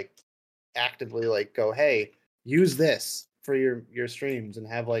actively like go, hey, use this for your streams and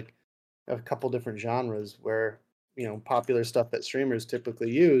have like a couple different genres where popular stuff that streamers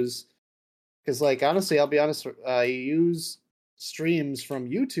typically use. Because like honestly, I'll be honest, I use streams from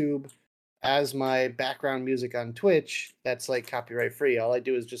YouTube as my background music on Twitch. That's like copyright free. All I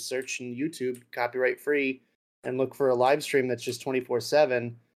do is just search in YouTube copyright free and look for a live stream that's just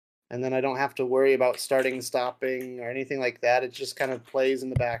 24/7, and then I don't have to worry about starting and stopping or anything like that. It just kind of plays in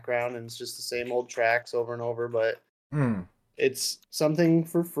the background and it's just the same old tracks over and over, but Hmm. it's something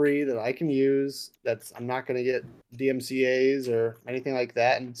for free that I can use. That's I'm not going to get DMCA's or anything like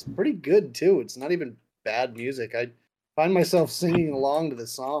that, and it's pretty good too. It's not even bad music. I find myself singing along to the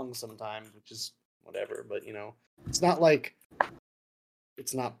song sometimes, which is whatever. But it's not like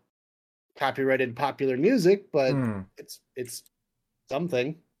it's not copyrighted popular music, but Hmm. it's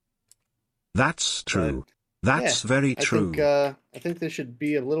something. That's But true. yeah, That's very I think true. uh, I think they should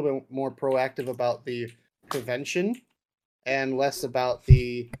be a little bit more proactive about the prevention and less about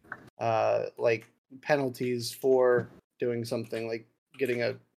the like penalties for doing something like getting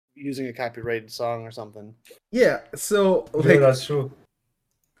a using a copyrighted song or something. Yeah, so Yeah, like, that's true.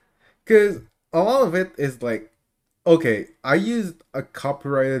 because a lot of it is like, okay, I used a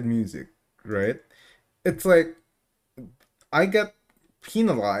copyrighted music, right? It's like I get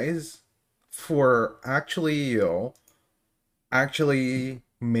penalized for actually, actually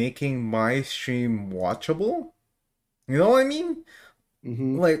making my stream watchable. You know what I mean?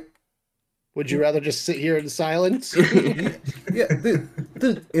 Hmm. Like, Would you rather just sit here in silence? yeah, yeah,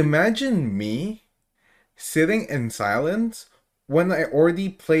 dude, imagine me sitting in silence when I already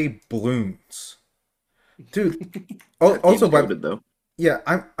play balloons. Dude. That Also, game's but goated, though. yeah,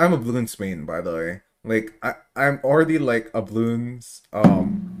 I'm a Bloons main, by the way. Like I'm already like a Bloons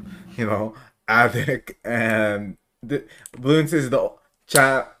you know, addict, and Bloons is the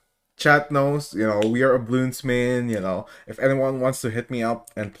chat knows, we are a Bloons main, if anyone wants to hit me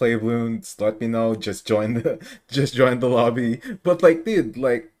up and play Bloons, let me know, just join the just join the lobby. But like, dude,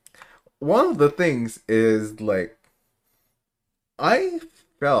 like one of the things is like I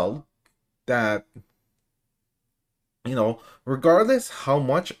felt that, regardless how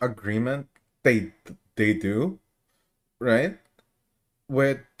much agreement they do, right?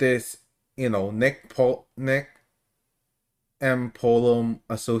 With this, Nick M. Polum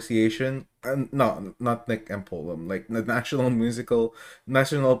Association, and no, not Nick M. Polum, like the National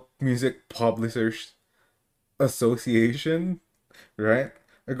Music Publishers Association, right?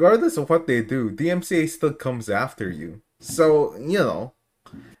 Regardless of what they do, DMCA still comes after you. So,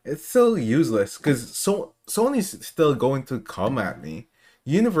 it's still useless because Sony's still going to come at me.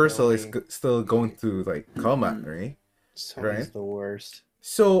 Universal is Sony. still going to like come at me, Sony's right? the worst.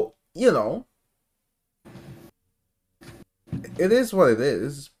 So, it is what it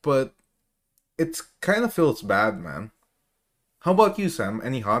is, but it's kind of feels bad, man. How about you, Sam?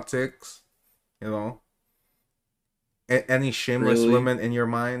 Any hot takes? You know, any shameless Really? women in your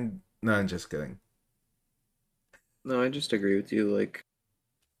mind? No, I'm just kidding. No, I just agree with you. Like,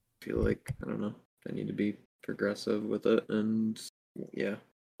 I feel like, I don't know, I need to be progressive with it. And yeah,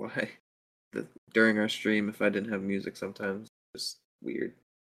 why? During our stream, if I didn't have music sometimes, it's just weird.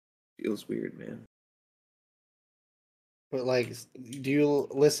 Feels weird, man. But like, do you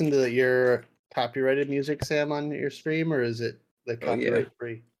listen to your copyrighted music, Sam, on your stream, or is it the Oh, yeah. copyright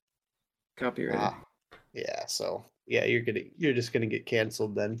free? Copyrighted. Ah, yeah. So yeah, you're just gonna get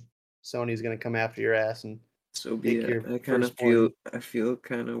canceled then. Sony's gonna come after your ass and So be take it. your I kind of firstborn. I feel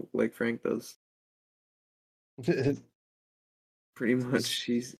kind of like Frank does. Pretty much,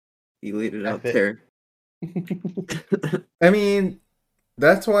 he laid it out F it. there. I mean,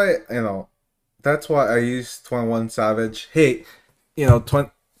 that's why that's why I use 21 Savage. Hey,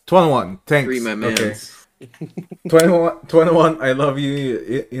 21. Thanks. Free my Okay. mans. 21, I love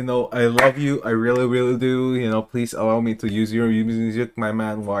you. I love you. I really, really do. Please allow me to use your music, my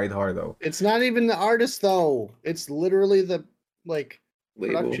man, Wide Hardo. It's not even the artist though. It's literally the Label.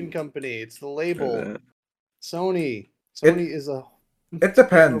 production company. It's the For label. that. Sony is a It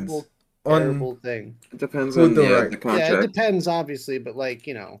depends terrible, on terrible thing. It depends who on the the right. Yeah, contract. it depends, obviously, but like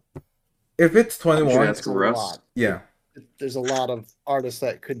If it's I'm sure 21, that's it's a Russ. lot. yeah. There's a lot of artists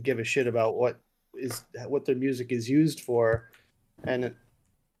that could give a shit about what their music is used for, and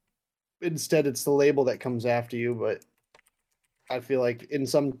instead it's the label that comes after you. But I feel like in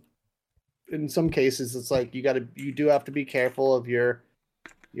some cases it's like you do have to be careful of your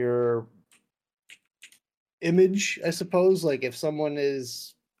image, I suppose. Like if someone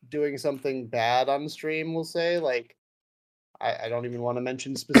is doing something bad on stream, we'll say, like I don't even want to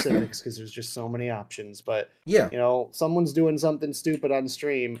mention specifics because there's just so many options. But Yeah. someone's doing something stupid on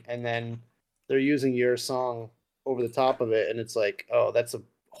stream and then they're using your song over the top of it, and it's like, oh, that's a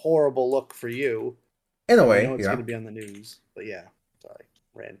horrible look for you. In a I way, know it's yeah. gonna be on the news, but yeah, sorry,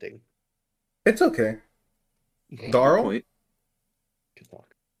 ranting. It's okay. Good Darl? point. Good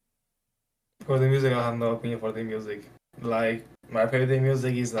talk. For the music, I have no opinion for the music. Like my favorite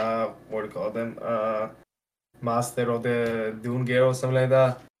music is what do you call them? Master of the Dune Gear or something like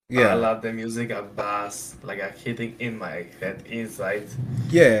that. Yeah. I love the music at bass, like hitting in my head inside.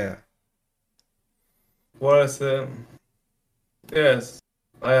 Yeah. Whereas, yes,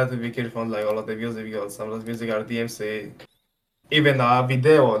 I have to be careful like all of the music because some of the music are DMC. Even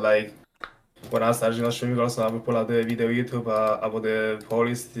video, like when I started streaming also, I will pull out the video YouTube about the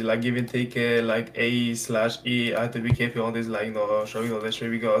police like giving ticket like A/E. I have to be careful on this, like showing on the stream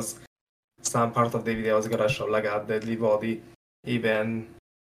because some part of the video is gonna show like a deadly body, even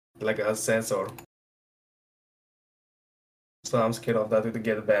like a sensor. So I'm scared of that to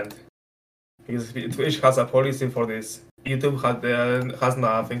get banned because Twitch has a policy for this. YouTube has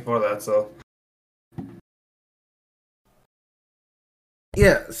nothing for that, so.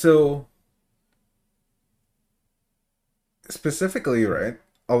 Yeah, so specifically, right?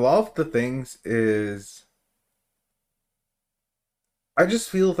 A lot of the things is I just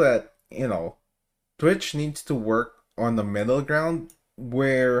feel that, Twitch needs to work on the middle ground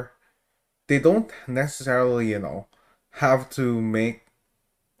where they don't necessarily, have to make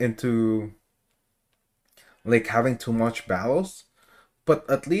into like having too much battles, but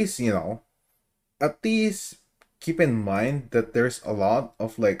at least, at least keep in mind that there's a lot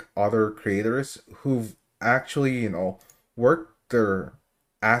of like other creators who've actually, worked their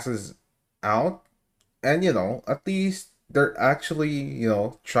asses out And at least they're actually,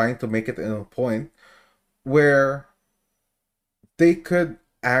 trying to make it in a point where they could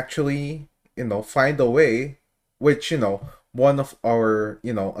actually, find a way, which, one of our,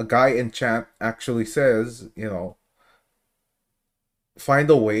 a guy in chat actually says, find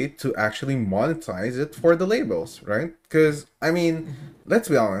a way to actually monetize it for the labels, right? Because, I mean, let's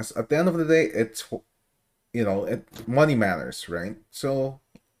be honest, at the end of the day, it's, money matters, right? So,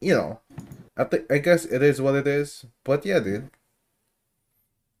 I guess it is what it is. But yeah, dude.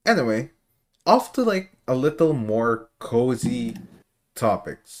 Anyway, off to like a little more cozy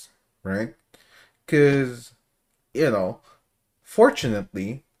topics, right? Because, you know,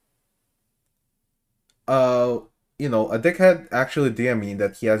 fortunately, uh, a dickhead actually DM me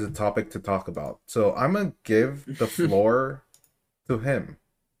that he has a topic to talk about. So I'm gonna give the floor to him.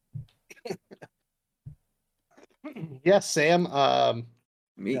 Yes, Sam.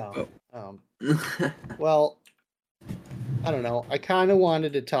 Me? No. Well, I don't know. I kind of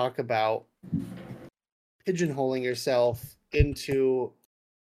wanted to talk about pigeonholing yourself into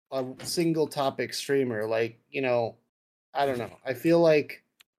a single topic streamer. Like, I don't know. I feel like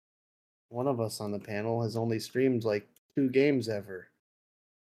one of us on the panel has only streamed like 2 games ever.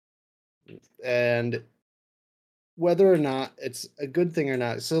 And whether or not it's a good thing or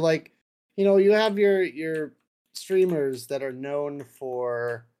not. So like, you have your streamers that are known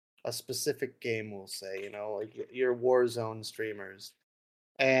for a specific game, we'll say, like your Warzone streamers.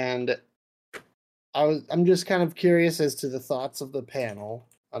 And I'm just kind of curious as to the thoughts of the panel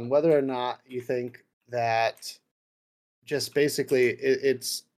on whether or not you think that just basically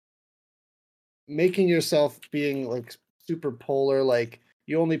it's making yourself being like super polar, like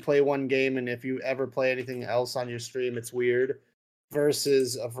you only play one game, and if you ever play anything else on your stream, it's weird,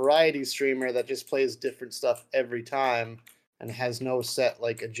 versus a variety streamer that just plays different stuff every time and has no set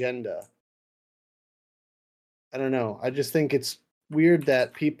like agenda. I don't know. I just think it's weird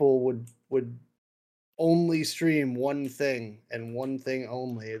that people would only stream one thing and one thing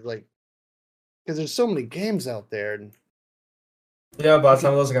only. Like, because there's so many games out there. And Yeah, but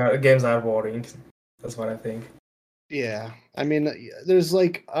some of those games are boring. That's what I think. yeah, I mean, there's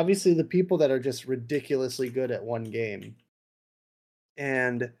like obviously the people that are just ridiculously good at one game,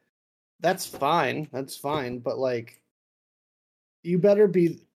 and that's fine. That's fine, but like, you better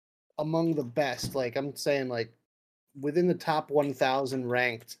be among the best. Like I'm saying, like within the top 1,000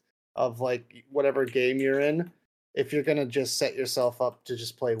 ranked of like whatever game you're in. If you're gonna just set yourself up to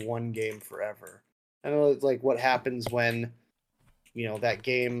just play one game forever, I know it's like what happens when that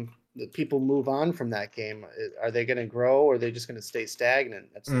game. That people move on from that game. Are they going to grow, or are they just going to stay stagnant?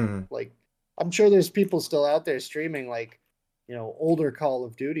 That's like, I'm sure there's people still out there streaming like, older Call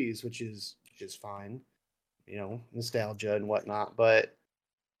of Duties, which is fine, nostalgia and whatnot. But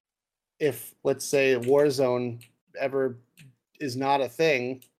if let's say Warzone ever is not a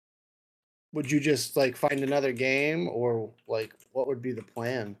thing, would you just like find another game, or like what would be the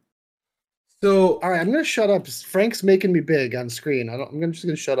plan? So, all right, I'm gonna shut up. Frank's making me big on screen. I'm just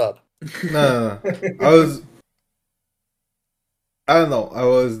gonna shut up. No. I don't know. I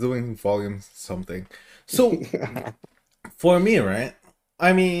was doing volume something. So, for me, right?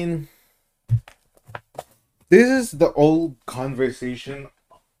 I mean, this is the old conversation.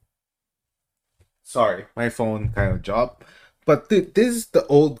 Sorry, my phone kind of dropped. But this is the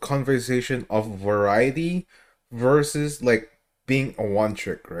old conversation of variety versus like being a one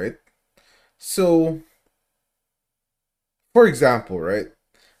trick, right? So, for example, right?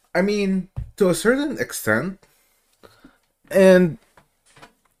 I mean, to a certain extent, and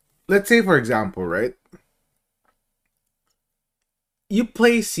let's say, for example, right? You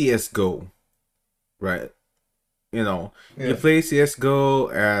play CSGO, right? You play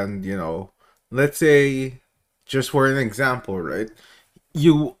CSGO, and, let's say, just for an example, right?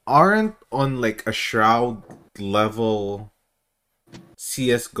 You aren't on like a Shroud level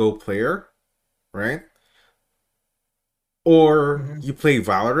CSGO player, right? Or you play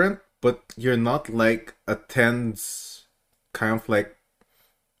Valorant, but you're not like a tens kind of like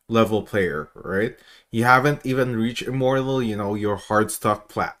level player, right? You haven't even reached Immortal, you're hard stock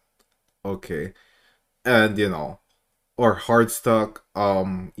plat. Okay. And or hard stock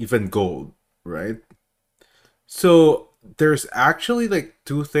even gold, right? So there's actually like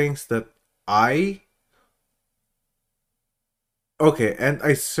two things that I okay, and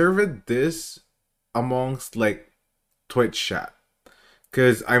I served this amongst like Twitch chat.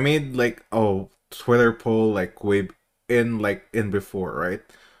 Cause I made like Twitter poll like way in before, right?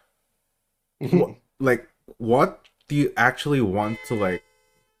 Like what do you actually want to like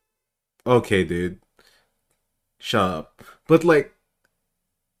okay, dude. Shut up. But like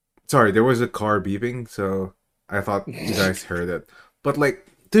Sorry, there was a car beeping, so I thought you guys heard it. But like,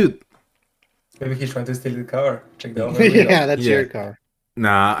 dude, Maybe he's trying to steal the car. Check the other window. Yeah, that's Yeah. your car.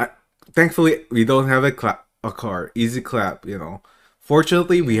 nah. Thankfully, we don't have a car. Easy clap,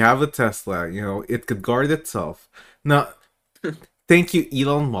 Fortunately, we have a Tesla. It could guard itself. Now, thank you,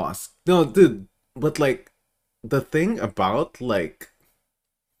 Elon Musk. No, dude, but like, the thing about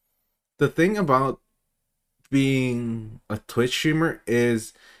being a Twitch streamer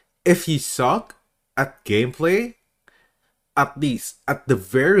is if you suck at gameplay, at the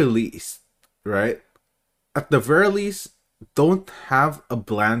very least, right? At the very least, don't have a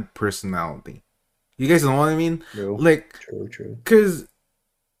bland personality. You guys know what I mean? True. Like, True. because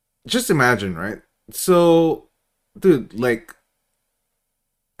just imagine, right? So, dude, like,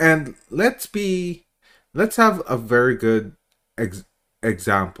 and let's have a very good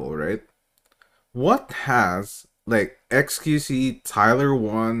example, right? What has like XQC, Tyler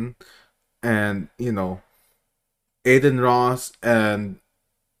One, and Aiden Ross and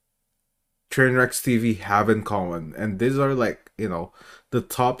Trainwrecks TV have in common? And these are like, the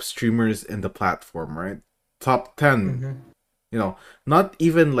top streamers in the platform, right? Top 10, not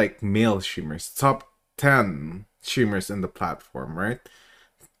even like male streamers, top 10 streamers in the platform, right?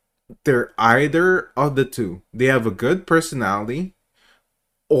 They're either of the two. They have a good personality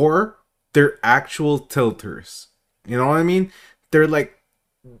or they're actual tilters. You know what I mean? They're like,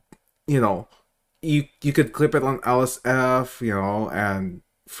 you could clip it on LSF, and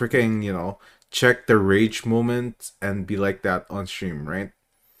freaking, check the rage moments and be like that on stream, right?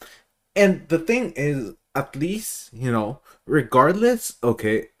 And the thing is, at least, regardless,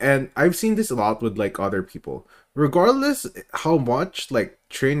 okay, and I've seen this a lot with like other people, regardless how much like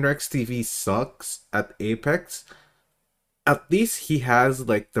Trainwrecks TV sucks at Apex, at least he has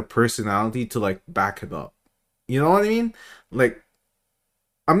like the personality to like back it up. You know what I mean? Like,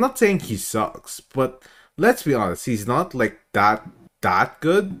 I'm not saying he sucks, but let's be honest, he's not like that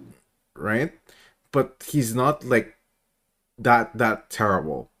good, right? But he's not like that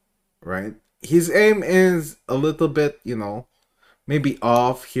terrible, right? His aim is a little bit, maybe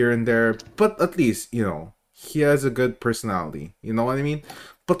off here and there, but at least, he has a good personality. You know what I mean?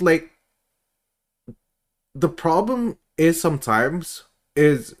 But like, the problem is sometimes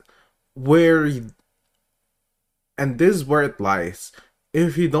is where and this is where it lies.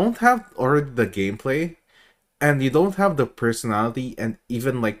 If you don't have already the gameplay and you don't have the personality and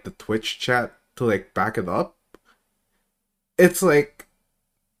even like the Twitch chat to like back it up, it's like,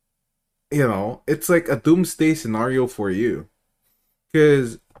 it's like a doomsday scenario for you.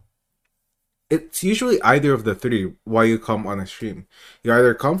 Because it's usually either of the three why you come on a stream. You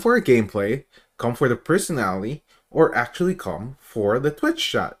either come for a gameplay, come for the personality, or actually come for the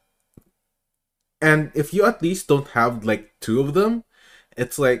Twitch chat. And if you at least don't have like two of them,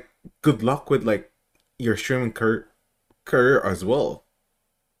 it's like good luck with like your streaming career as well.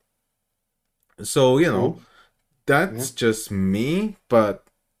 So, that's just me, but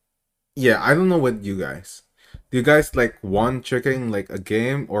yeah, I don't know what you guys. Do you guys like one checking like a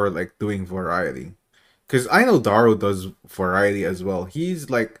game or like doing variety? Because I know Daro does variety as well. He's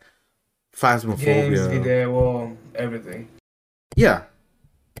like Phasmophobia. Games, video, everything. Yeah.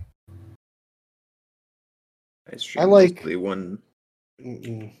 I like mostly one.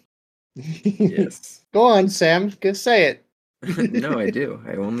 Mm-mm. Yes. Go on, Sam. Go say it. No, I do.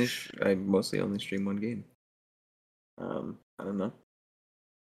 I mostly only stream one game. I don't know.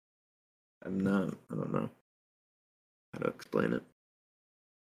 I don't know how to explain it.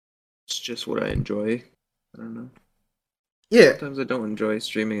 It's just what I enjoy. I don't know. Yeah. Sometimes I don't enjoy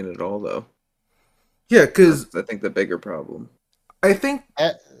streaming it at all, though. Yeah, because I think the bigger problem. I think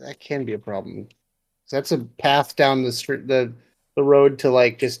that can be a problem. That's a path down the road to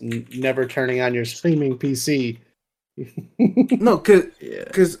like just never turning on your streaming PC. No,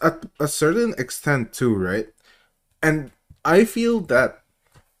 because at a certain extent too, right? And I feel that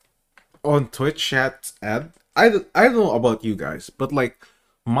on Twitch chat, I don't know about you guys, but like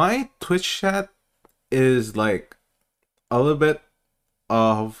my Twitch chat is like a little bit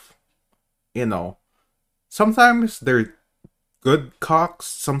of, sometimes they're good cocks,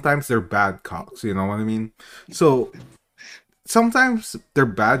 sometimes they're bad cocks, you know what I mean? So sometimes they're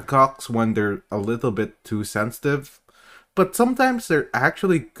bad cocks when they're a little bit too sensitive, but sometimes they're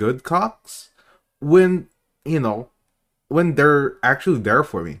actually good cocks when, when they're actually there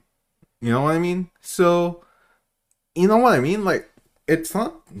for me. You know what I mean? So, you know what I mean? Like, it's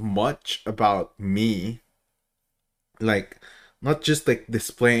not much about me. Like, not just like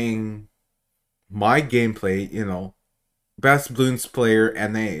displaying my gameplay, best Bloons player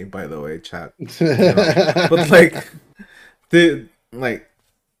NA, by the way, chat. But like,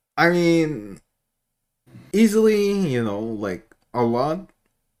 I mean, easily, like a lot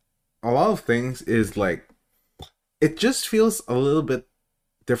of things is like it just feels a little bit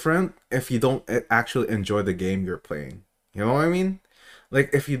different if you don't actually enjoy the game you're playing. You know what I mean? Like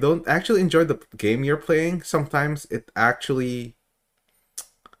if you don't actually enjoy the game you're playing, sometimes it actually,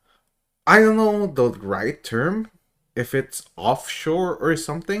 I don't know the right term, if it's offshore or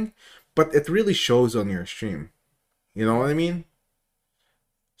something, but it really shows on your stream. You know what I mean?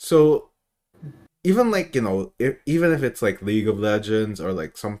 So even like, even if it's like League of Legends or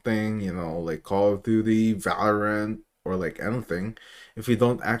like something, like Call of Duty, Valorant, or like anything, if you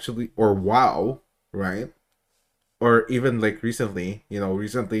don't actually, or WoW, right? Or even like recently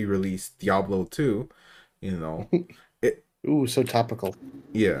released Diablo 2, you know, it, Ooh, so topical.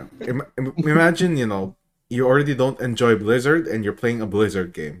 yeah. Imagine, you already don't enjoy Blizzard and you're playing a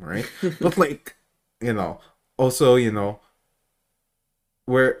Blizzard game, right? But like, you know, also,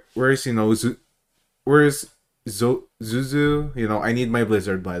 where's, where's Zuzu? I need my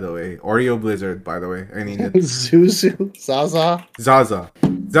Blizzard, by the way. Oreo Blizzard, by the way. I need it. Zuzu, Zaza. Zaza,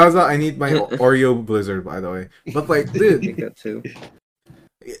 I need my Oreo Blizzard, by the way. But like, dude, Think that too.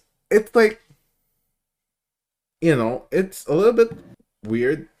 it's like, it's a little bit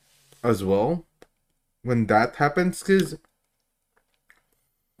weird as well when that happens, because,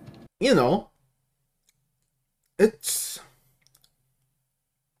 it's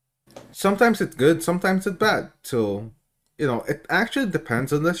sometimes it's good, sometimes it's bad. So, it actually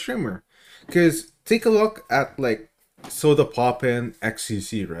depends on the streamer. Because take a look at like Soda Poppin,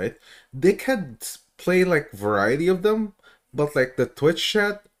 XCC, right? They can play like variety of them, but like the Twitch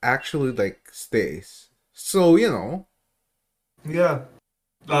chat actually like stays. So, Yeah.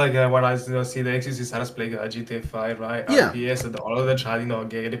 Like when I see the XCC starts playing GTA 5, right? Yeah. PS, and all of the chat,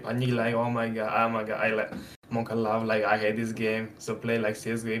 get panic like, oh my god, I like Monka love, like I hate this game. So play like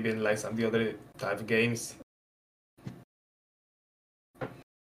CS:GO, even like some of the other type of games.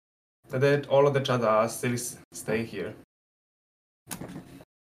 But then all of the chat are still staying here.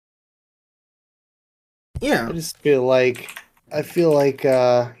 Yeah. I feel like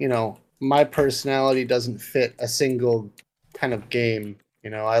my personality doesn't fit a single kind of game.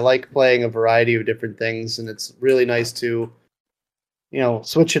 I like playing a variety of different things, and it's really nice to,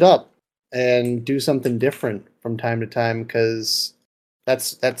 switch it up and do something different from time to time, because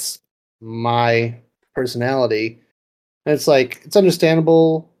that's my personality. And it's like, it's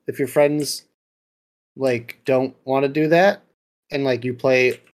understandable if your friends like don't want to do that, and like you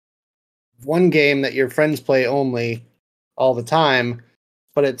play one game that your friends play only all the time,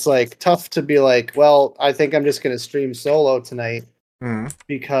 but it's like tough to be like, well, I think I'm just going to stream solo tonight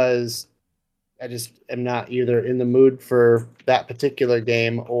because I just am not either in the mood for that particular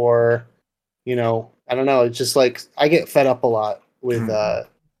game, or I don't know, it's just like I get fed up a lot with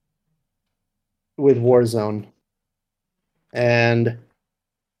Warzone. And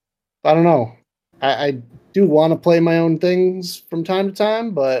I don't know. I do want to play my own things from time to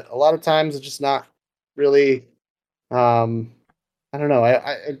time, but a lot of times it's just not really. I don't know.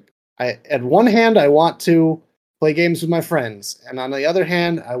 I at one hand I want to play games with my friends, and on the other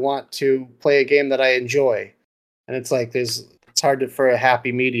hand I want to play a game that I enjoy. And it's like it's for a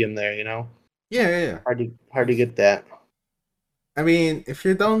happy medium there, Yeah. Hard to get that. I mean, if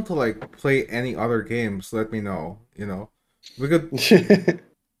you're down to like play any other games, let me know. We could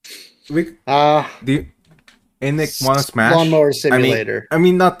we do you, and Nick want to Smash? Lawnmower Simulator. I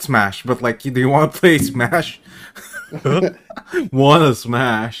mean not Smash, but like, do you want to play Smash? Want to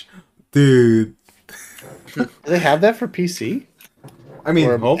Smash, dude? Do they have that for PC? I mean,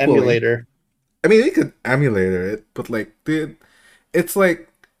 or hopefully. emulator. I mean, they could emulate it, but like, dude, it's like,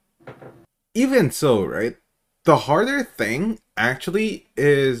 even so, right? The harder thing actually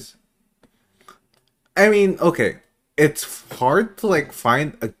is, I mean, okay, it's hard to like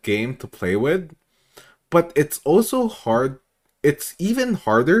find a game to play with, but it's also hard. It's even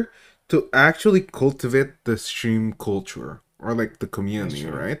harder to actually cultivate the stream culture or like the community,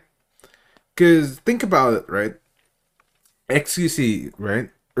 right? Because think about it, right? XQC, right?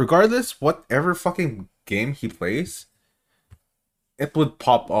 Regardless, whatever fucking game he plays, it would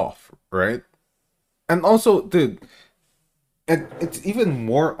pop off, right? And also, dude, it's even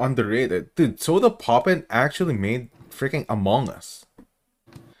more underrated. Dude, Soda Poppin actually made freaking Among Us.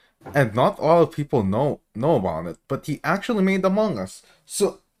 And not a lot of people know about it, but he actually made Among Us.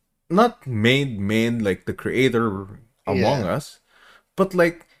 So, not made like the creator Among Us, but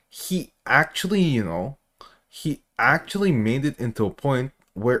like he actually, he actually made it into a point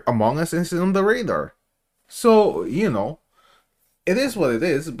where Among Us is on the radar. So, it is what it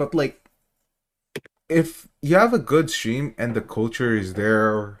is, but like, if you have a good stream and the culture is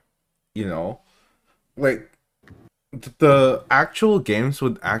there, you know, like the actual games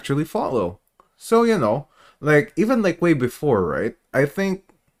would actually follow. So, like even like way before, right? I think,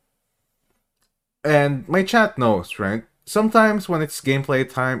 and my chat knows, right? Sometimes when it's gameplay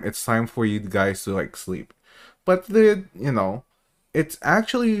time, it's time for you guys to like sleep. But it's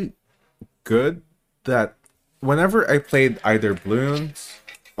actually good that whenever I played either Bloons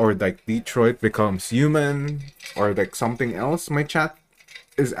or like Detroit Becomes Human or like something else, my chat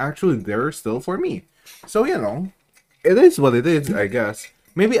is actually there still for me. So, it is what it is, I guess.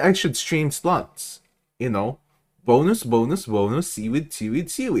 Maybe I should stream slots. You know, bonus, bonus, bonus, seaweed, seaweed,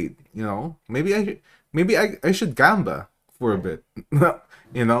 seaweed. Maybe I should gamba for a bit.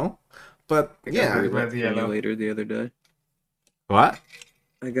 you know, but I got yeah. Red, Roulette yellow. Simulator the other day. What?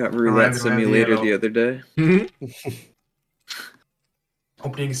 I got Roulette Simulator yellow. the other day.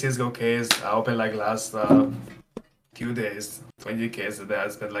 Opening CSGO case, I opened like last few days, 20 cases a day. I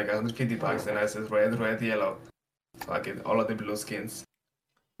spent like $150 and I said red, yellow. Fuck it, all of the blue skins.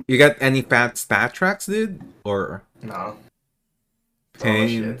 You got any fat stat tracks, dude? Or No.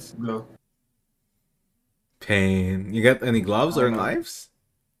 pain? Blue. Pain. You got any gloves or knives?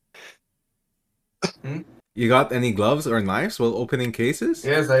 You got any gloves or knives while opening cases?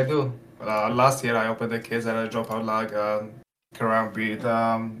 Yes, I do. Last year I opened the case and I dropped out like Karambit,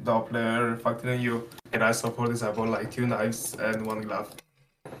 Doppler, Factor U. And I support this, I bought like 2 knives and 1 glove.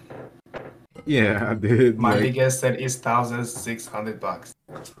 Yeah, dude. My like, biggest set is $1,600.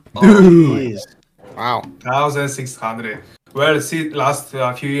 dude. Jeez. Wow. 1,600. Well, see, last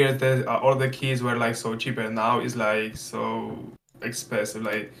few years, all the keys were like so cheap, and now it's like so expensive,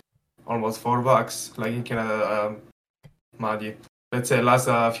 like almost $4. Like in Canada, money. Let's say last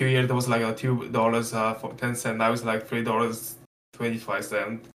few years there was like $2 for 10 cents. Now it's like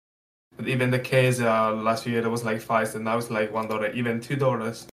 $3.25. But even the case last year there was like 5 cents. Now it's like $1, even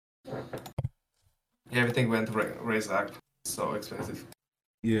 $2. Everything went raised up. So expensive.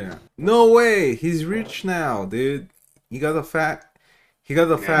 Yeah. No way. He's rich now, dude. He got a fat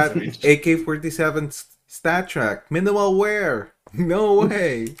rich. AK-47 stat track. Minimal wear. No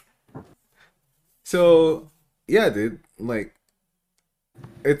way. So, yeah, dude. Like,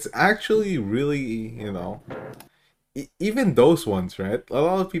 it's actually really, even those ones, right? A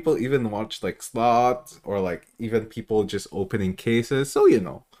lot of people even watch like slots or like even people just opening cases. So,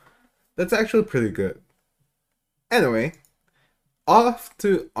 that's actually pretty good. Anyway, off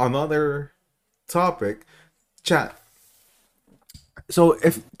to another topic. Chat. So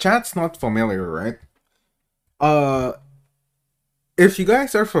if chat's not familiar, right? If you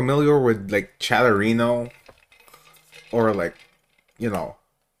guys are familiar with like Chatterino or like,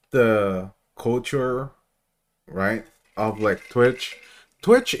 the culture, right, of like Twitch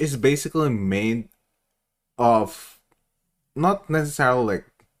is basically made of not necessarily like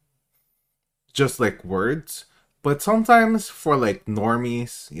just like words, but sometimes for like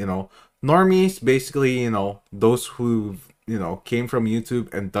normies, normies basically, those who came from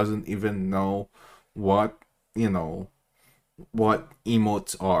YouTube and doesn't even know what what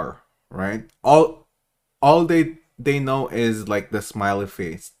emotes are, right? All they know is like the smiley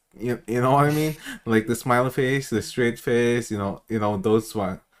face. You know what I mean? Like the smiley face, the straight face, those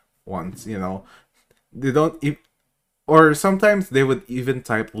ones, they don't or sometimes they would even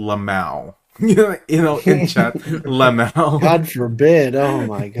type Lamau. In chat, Lamau. God forbid. Oh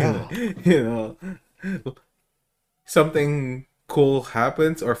my god. Something cool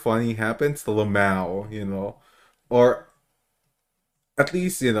happens or funny happens to Lamau, or at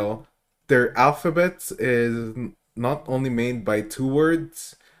least, their alphabets is not only made by 2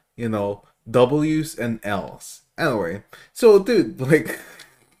 words, W's and L's. Anyway, so dude, like,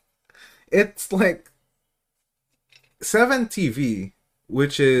 it's like 7TV,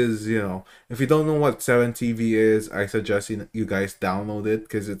 which is, if you don't know what 7TV is, I suggest you guys download it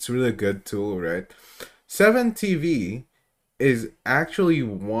because it's really a good tool, right? 7TV is actually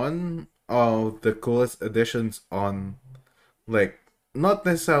one of the coolest additions on, like, not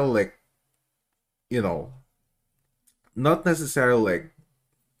necessarily like, not necessarily like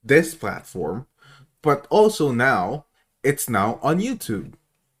this platform, but also now it's now on YouTube.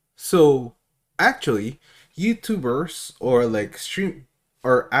 So actually, YouTubers or like stream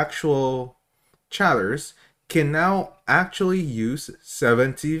or actual chatters can now actually use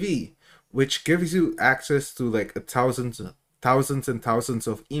 7TV, which gives you access to like thousands and thousands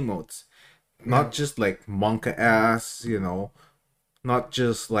of emotes. Not just like monka ass, not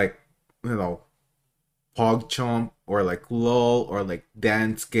just like, PogChomp or like LOL or like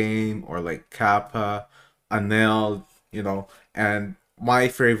Dance Game or like Kappa, Anel, and my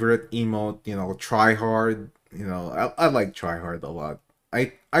favorite emote, Try Hard. I like Try Hard a lot.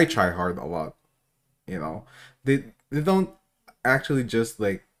 I try hard a lot. You know, they don't actually just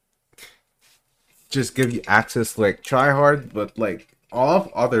like just give you access to, like, try hard, but like all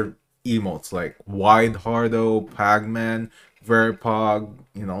of other emotes like Wide Hardo, Pagman,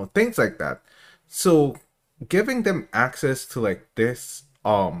 VeryPog, things like that. So giving them access to like this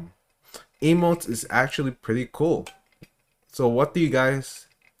emotes is actually pretty cool. So what do you guys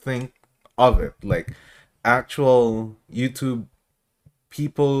think of it? Like actual YouTube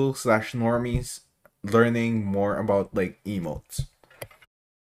people slash normies learning more about like emotes.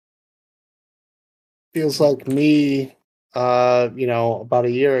 Feels like me, about a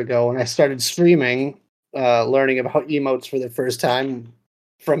year ago when I started streaming, learning about emotes for the first time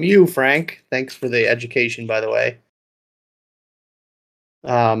from you, Frank. Thanks for the education, by the way.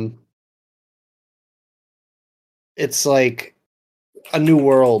 It's like a new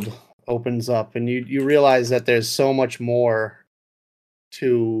world opens up, and you realize that there's so much more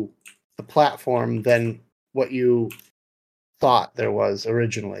to the platform than what you thought there was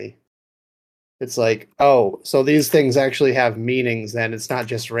originally. It's like, oh, so these things actually have meanings then. It's not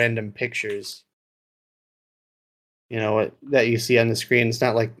just random pictures, that you see on the screen. It's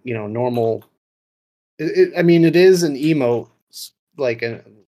not like, normal. I mean, it is an emote, like an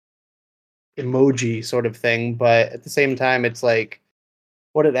emoji sort of thing, but at the same time, it's like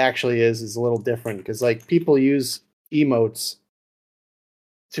what it actually is a little different because, like, people use emotes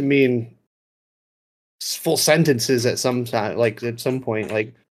to mean full sentences at some time, like at some point,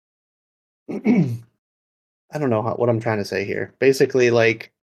 like I don't know what I'm trying to say here. Basically,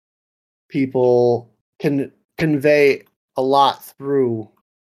 like, people can convey a lot through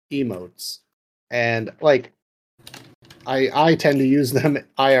emotes, and like I tend to use them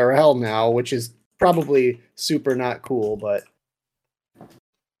IRL now, which is probably super not cool, but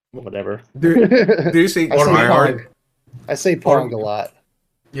whatever. Do you say I say try hard? Pog. I say Pog a lot.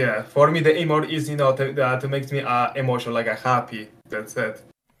 Yeah, for me the emote is to make me emotional, like happy. That's it.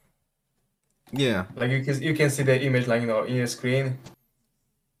 Yeah. Like you can see the image like in your screen.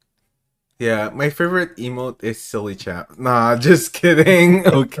 Yeah, my favorite emote is silly chap. Nah, just kidding.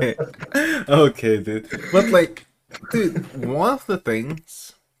 Okay. Okay, dude. But like, dude, one of the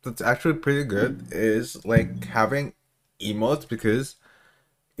things that's actually pretty good is like having emotes because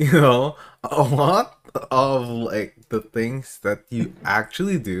a lot of like the things that you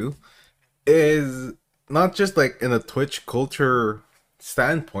actually do is not just like in a Twitch culture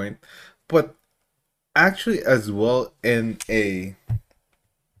standpoint, but actually as well in a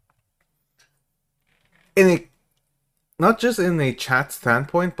not just in a chat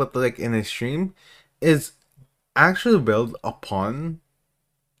standpoint, but like in a stream, is actually built upon,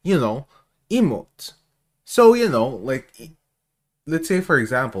 emotes. So, like, let's say for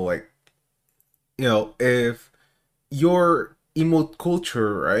example, like, if your emote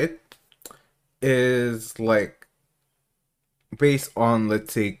culture, right, is like based on,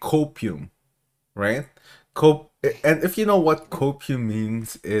 let's say, copium, right? Cop and if you know what copium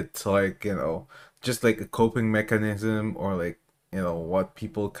means, it's like, just like a coping mechanism or like, what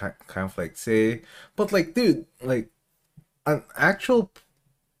people kind of like say. But like, dude, like an actual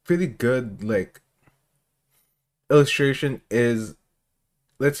pretty good like illustration is,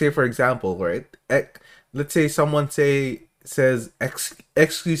 let's say for example, right? Let's say someone says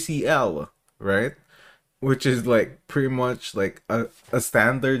XQCL, right? Which is like pretty much like a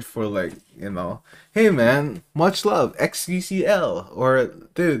standard for like, hey man, much love, XQCL, or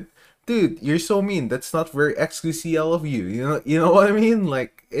dude, you're so mean, that's not very XQCL of you, you know what I mean?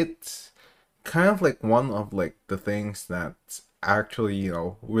 Like, it's kind of like one of like the things that's actually,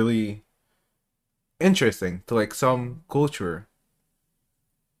 really interesting to like some culture.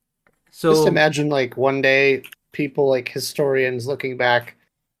 Just So imagine, like, one day people, like historians, looking back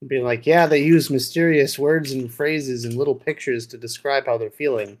and being like, yeah, they use mysterious words and phrases and little pictures to describe how they're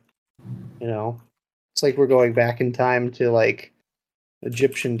feeling. It's like we're going back in time to like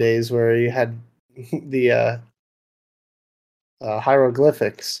Egyptian days where you had the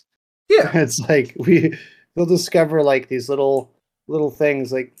hieroglyphics. yeah. It's like we'll discover like these little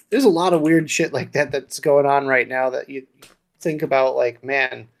things. Like, there's a lot of weird shit like that that's going on right now that you think about, like,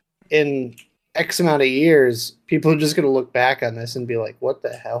 man, in X amount of years, people are just gonna look back on this and be like, what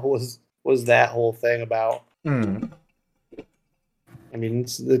the hell was that whole thing about? Mm, I mean,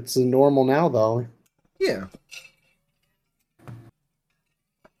 it's normal now though. yeah.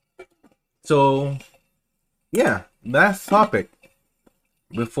 So yeah, last topic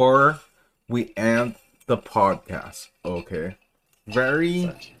before we end the podcast. Okay.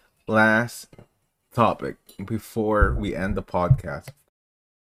 Very last topic before we end the podcast.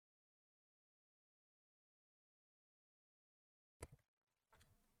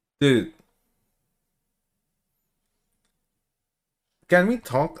 Dude, can we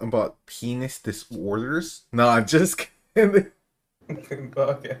talk about penis disorders? No, I'm just kidding.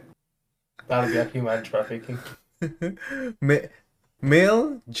 Okay. That'll be a human trafficking. Ma-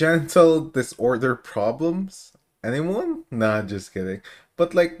 Male genital disorder problems? Anyone? Nah, just kidding.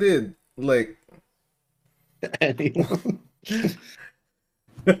 But like, dude, like, Anyone?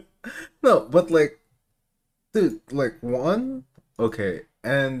 no, but like, dude, like one. Okay,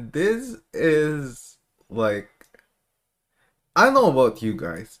 and this is like, I don't know about you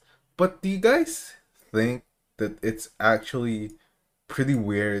guys, but do you guys think that it's actually pretty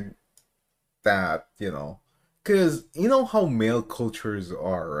weird that, because you know how male cultures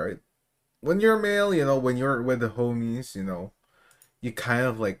are, right? When you're male, when you're with the homies, you kind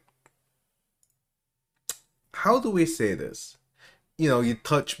of like, how do we say this? You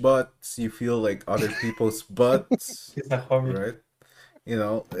touch butts, you feel like other people's butts, It's a hobby. right?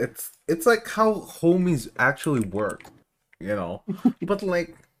 It's like how homies actually work, you know. But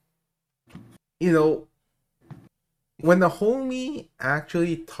like, you know, when the homie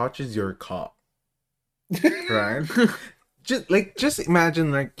actually touches your cock, right? just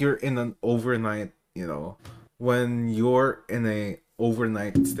imagine like you're in an overnight, when you're in a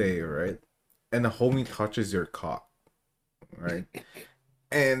overnight stay, right? And the homie touches your cock, right?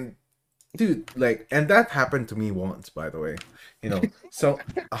 And dude, like, and that happened to me once, by the way. So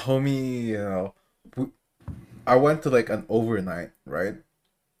a homie, w- I went to like an overnight, right?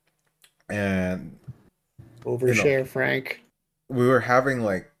 And Overshare, Frank. we were having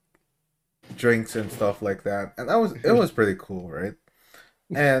like drinks and stuff like that, and it was pretty cool, right?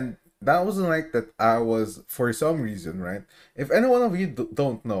 And that was the night that I was, for some reason, right? If any one of you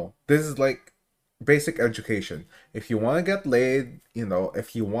don't know, this is like basic education. If you want to get laid,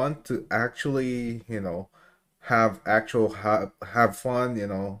 if you want to actually, have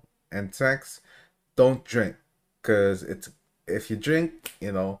fun, and sex, don't drink, because if you drink,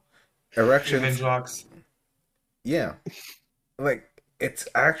 Even erections, drugs. yeah, like it's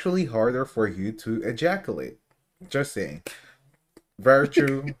actually harder for you to ejaculate. Just saying. Very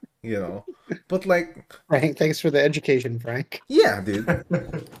true, But like, Frank, thanks for the education, Frank. yeah, dude.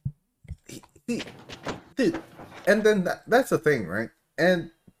 He- dude. And then that's the thing, right? And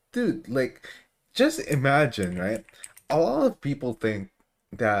dude, like, just imagine, right? A lot of people think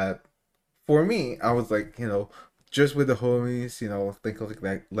that, for me, I was like, just with the homies,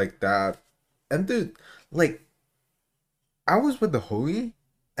 think like that. And dude, like, I was with the homie,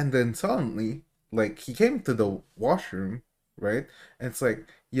 and then suddenly, like, he came to the washroom, right? And it's like,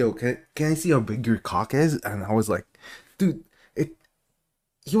 yo, can I see how big your cock is? And I was like, dude, it.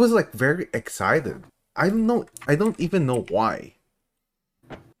 He was like very excited. I don't know. I don't even know why.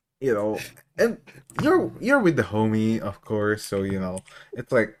 And you're with the homie, of course. So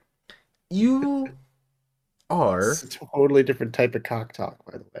it's like you It's are. a totally different type of cock talk,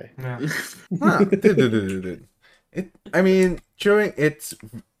 by the way. Yeah. Huh, dude. I mean, during it's.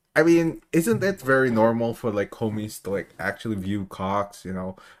 I mean, isn't it very normal for like homies to like actually view cocks?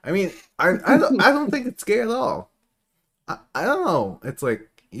 I mean, I don't think it's gay at all. I don't know. It's like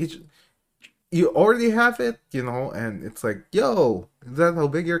you already have it, and it's like, yo, is that how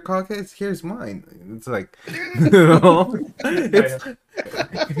big your cock is? Here's mine. It's like, it's,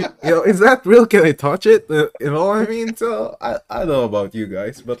 is that real? Can I touch it? You know what I mean? So I don't know about you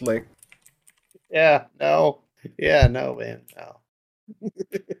guys, but like, Yeah, no. Yeah, no, man, no.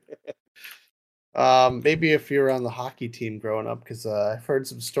 Maybe if you were on the hockey team growing up, because I've heard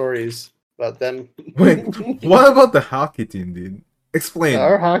some stories about them. wait, what about the hockey team, dude? Explain.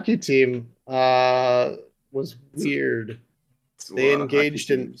 Our hockey team was weird. It's a They lot of hockey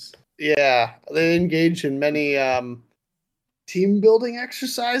engaged in teams. they engaged in many team building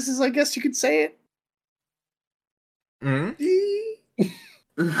exercises, I guess you could say it. Mhm.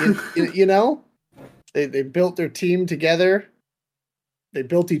 You know, they built their team together. They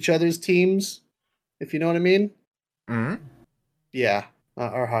built each other's teams, if you know what I mean. Mhm. Yeah,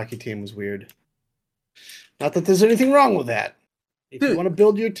 our hockey team was weird. Not that there's anything wrong with that. If you Dude. want to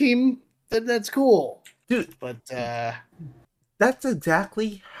build your team, then that's cool. Dude, But that's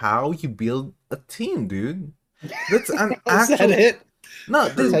exactly how you build a team, dude. That's an is that actual. it? No,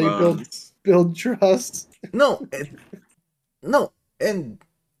 That's dude. how you build trust. No, no, and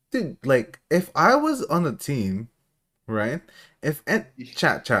dude, like, if I was on a team, right? If and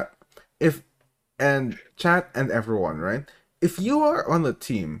chat, if and chat and everyone, right? If you are on a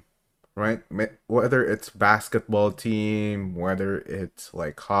team, right? Whether it's basketball team, whether it's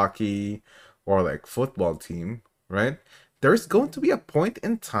like hockey or like football team, right? There's going to be a point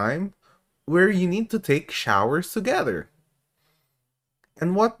in time where you need to take showers together.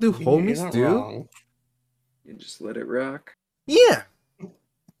 And what do You're homies not do? wrong. You just let it rock. Yeah,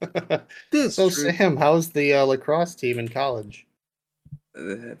 dude. So True. Sam, how's the lacrosse team in college?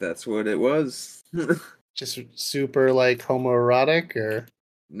 That's what it was. Just super like homoerotic, or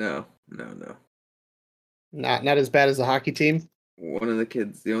No. not as bad as the hockey team? One of the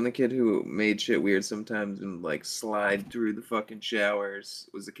kids, the only kid who made shit weird sometimes and like slide through the fucking showers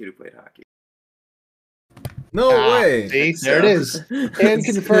was the kid who played hockey. No way. See, there it is. And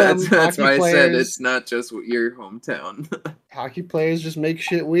confirmed. That's hockey why players, I said it's not just your hometown. hockey players just make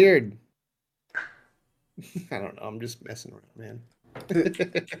shit weird. I don't know. I'm just messing around,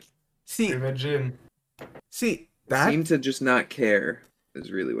 man. See, Favorite gym. that Seem to just not care is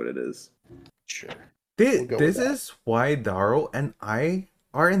really what it is. Sure. this, we'll go this with that. is why Daro and I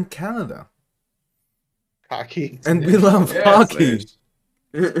are in Canada, Hockey. and we love Yes, hockey.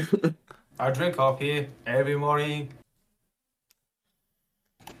 I drink coffee every morning.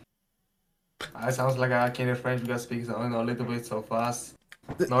 I sounds like I can't French because I speak a little bit so fast.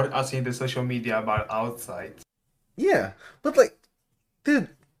 Not as in the social media, but outside. Yeah, but like, dude,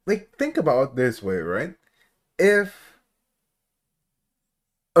 like think about it this way, right? If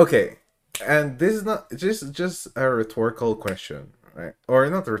okay, and this is not just a rhetorical question, right? Or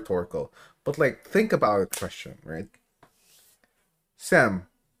not rhetorical, but like think about it question, right? Sam,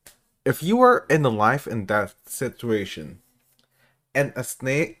 if you were in a life and death situation and a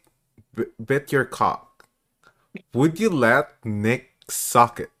snake bit your cock, would you let Nick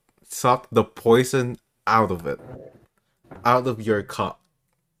suck the poison out of it, out of your cock?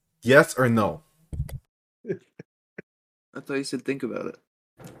 Yes or no? I thought you said think about it.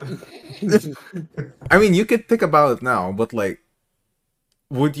 I mean, you could think about it now, but like,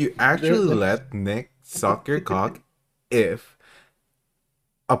 would you actually let Nick suck your cock if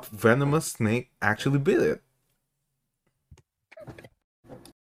a venomous snake actually bit it?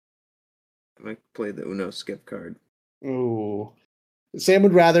 I might play the Uno skip card. Ooh. Sam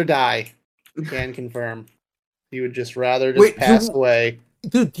would rather die. Can confirm. He would just rather just pass away.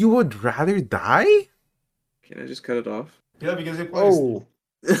 Dude, you would rather die? Can I just cut it off? Yeah, because it poisoned.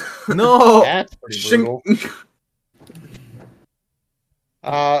 Oh, No. that's pretty brutal.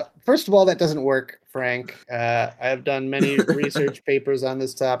 First of all, that doesn't work, Frank. I have done many research papers on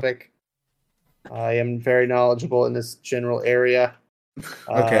this topic. I am very knowledgeable in this general area.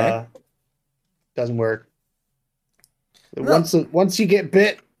 Okay. Doesn't work. No. Once you get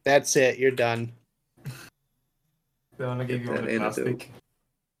bit, that's it. You're done. They only give you all That the antidote. plastic.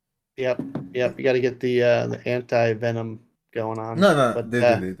 Yep. You got to get the anti venom going on. No. But,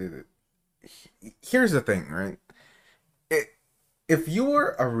 Dude. Here's the thing, right? If you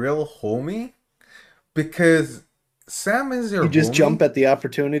were a real homie, because Sam is your you just homie, jump at the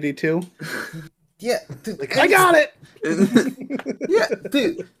opportunity too. yeah, dude, Like, I got it. yeah,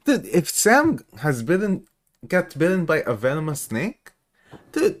 dude. If Sam gets bitten by a venomous snake,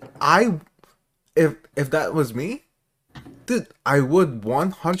 dude, if that was me, dude, I would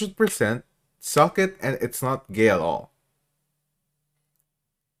 100% suck it, and it's not gay at all.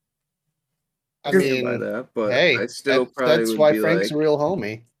 I I mean, buy that, but hey, I still probably that's would why be Frank's like, a real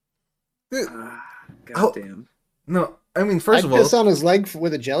homie. Dude, goddamn. no, I mean, first I'd of all, piss on his leg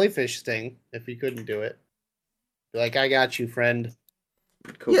with a jellyfish sting if he couldn't do it. Be like, I got you, friend.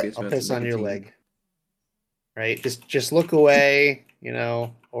 Copious I'll amounts piss of on your nicotine. leg. Right? Just look away,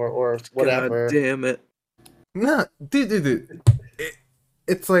 or whatever. God damn it. no, dude.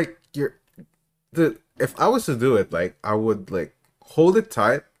 It's like dude. If I was to do it, like I would like hold it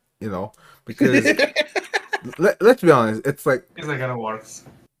tight, because let's be honest, it's like It's like gonna works.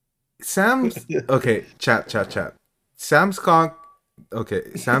 Sam's okay. Chat. Sam's cock.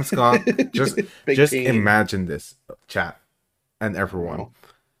 Okay, Sam's cock. Just Big just team. imagine this, chat, and everyone. Wow.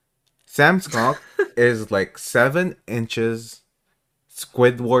 Sam's cock is like 7 inches,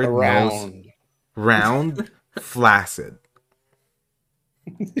 Squidward nose, Around. round, flaccid.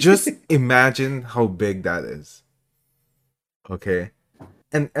 Just imagine how big that is. Okay,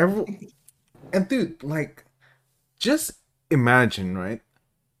 and dude, like, just imagine, right?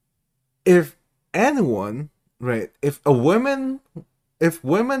 If anyone, right? If women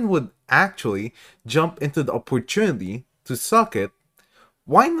would actually jump into the opportunity to suck it,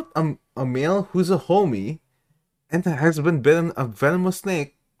 why not a male who's a homie and has been bitten a venomous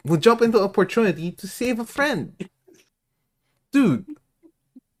snake would jump into opportunity to save a friend? Dude.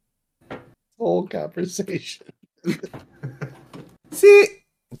 Whole conversation. See?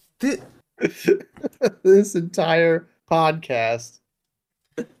 This entire podcast.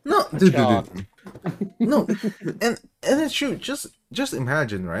 No, dude. No. And it's true. Just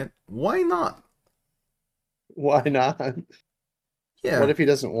imagine, right? Why not? Why not? Yeah. What if he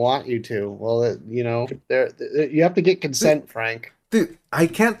doesn't want you to? Well, you have to get consent, Frank. Dude, I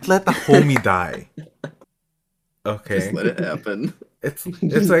can't let the homie die. Okay. Just let it happen. It's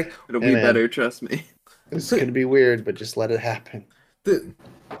like It'll Hey, be man. better, trust me. This is gonna be weird, but just let it happen. dude,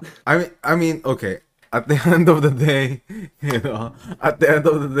 I mean, okay. At the end of the day, at the end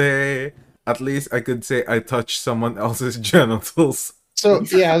of the day, at least I could say I touched someone else's genitals. So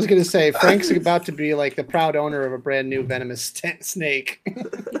yeah, I was gonna say Frank's about to be like the proud owner of a brand new venomous snake.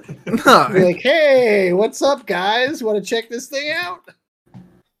 Nah, Be like, hey, what's up, guys? Want to check this thing out?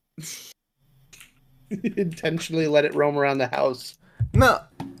 Intentionally let it roam around the house. no,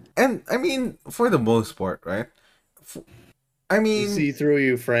 and I mean, for the most part, right? I We mean, see through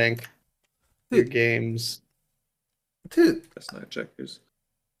you, Frank. Your dude, games. dude, That's not checkers.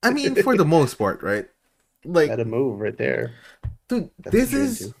 I mean, for the most part, right? Like, That a move right there. dude, That's this what you're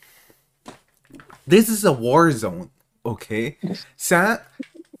is into. this is a war zone, okay?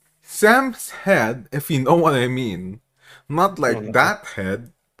 Sam's head, if you know what I mean, not I don't like know. that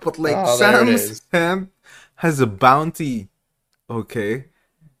head, but like Oh, there it Sam's is. head has a bounty, okay?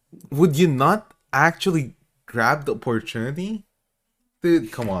 Would you not actually grab the opportunity?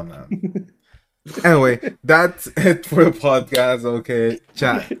 Dude, come on, man. Anyway, that's it for the podcast, okay?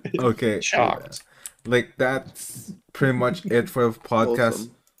 Chat, okay. Shocked. Like, that's pretty much it for the podcast.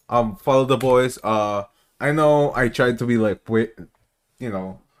 Wholesome. Follow the boys. I know I tried to be like, wait,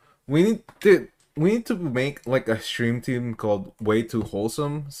 we need to make like a stream team called Way Too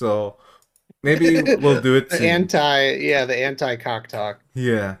Wholesome. So maybe we'll do it The soon. anti cock talk.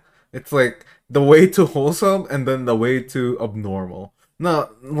 Yeah, it's like the way too wholesome and then the way too abnormal.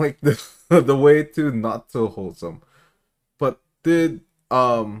 Not like the way too not so wholesome. But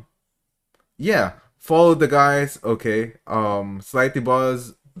yeah, follow the guys. Okay,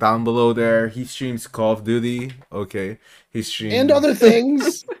 SlightlyBuzzed down below there. He streams Call of Duty. Okay, he streams And other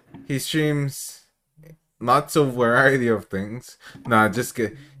things. he streams not so variety of things. Nah, just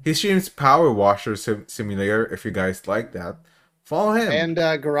get. He streams Power Washer Simulator. If you guys like that, follow him. And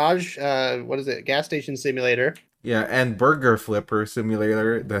garage, what is it? Gas station simulator. Yeah, and Burger Flipper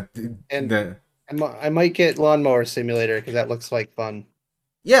Simulator. And I might get lawnmower simulator because that looks like fun.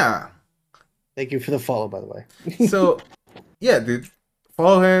 Yeah. Thank you for the follow, by the way. So yeah, dude,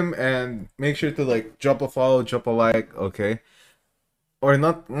 follow him and make sure to like drop a follow, drop a like, okay, or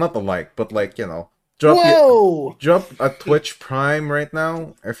not a like, but like Whoa! drop a Twitch Prime right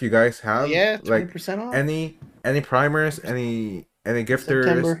now if you guys have Yeah, 20% off. any primers, any gifters,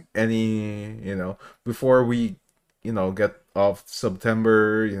 September. any before we get off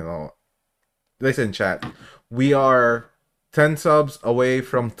September. Listen, chat, we are 10 subs away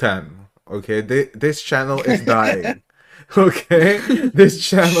from 10. Okay, this channel is dying. Okay, this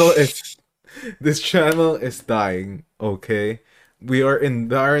channel is dying. Okay, we are in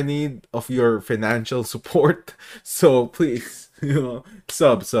dire need of your financial support. So please,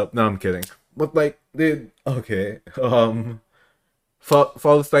 sub. No, I'm kidding. But like, dude, okay. Follow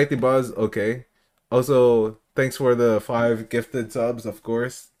SlightlyBuzzed. Okay. Also, thanks for the 5 gifted subs, of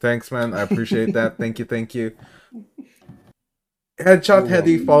course. Thanks, man. I appreciate that. Thank you. Headshot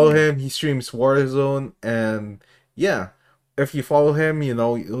Heady, follow him. He streams Warzone, and yeah, if you follow him,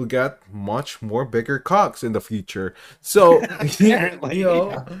 you'll get much more bigger cocks in the future. So Apparently.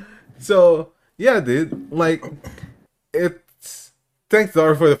 so yeah, dude. Like, it's thanks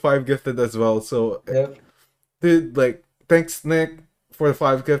Dara for the 5 gifted as well. So Yep. dude, like, thanks Nick for the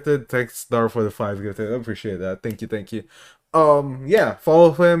 5 gifted. Thanks Dara for the 5 gifted. I appreciate that. Thank you. Yeah,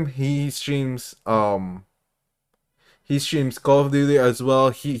 follow him. He streams Call of Duty as well.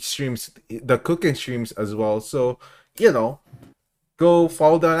 He streams the cooking streams as well. So, go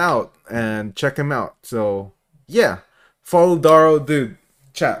follow that out and check him out. So, yeah. Follow Daro, dude.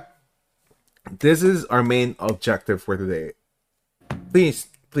 Chat. This is our main objective for today. Please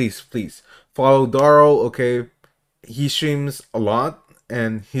follow Daro, okay? He streams a lot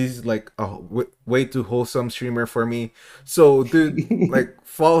and he's like a way too wholesome streamer for me. So, dude, like,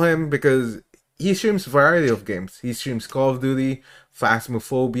 follow him because he streams a variety of games. He streams Call of Duty,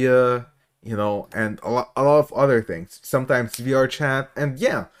 Phasmophobia, and a lot of other things. Sometimes VR chat, and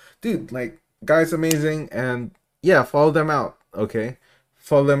yeah, dude, like, guy's amazing, and yeah, follow them out, okay?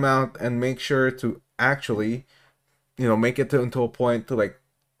 Follow them out and make sure to actually, make it into a point to like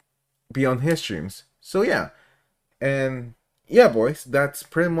be on his streams. So yeah, and yeah, boys, that's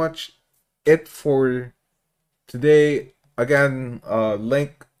pretty much it for today. Again,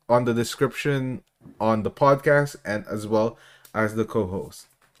 link on the description on the podcast and as well as the co-host,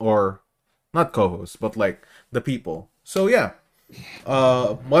 or not co-host, but like the people. So yeah,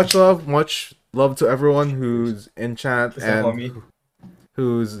 much love to everyone who's in chat Just a and homie.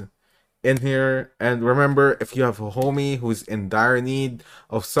 who's in here. And remember, if you have a homie who's in dire need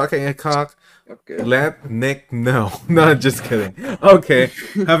of sucking a cock, Okay. let Nick know. No, just kidding. Okay,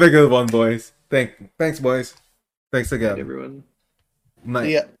 have a good one, boys. Thanks, boys. Thanks Good again. everyone. Night.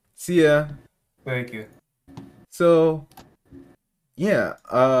 See ya. See ya. Thank you. So, yeah,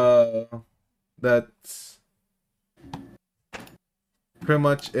 that's pretty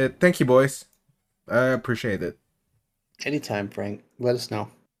much it. Thank you, boys. I appreciate it. Anytime, Frank. Let us know.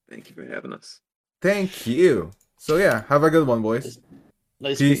 Thank you for having us. Thank you. So yeah, have a good one, boys.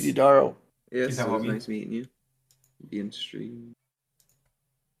 Nice Peace. meeting you, Daro. Yes, Peace it out, was homie. nice meeting you. Be in stream.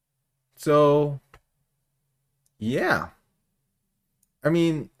 So, yeah. I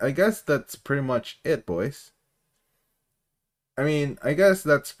mean, I guess that's pretty much it, boys.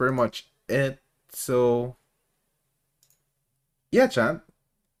 So, yeah, chat.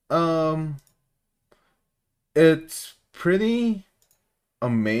 It's pretty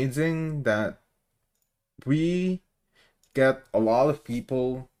amazing that we get a lot of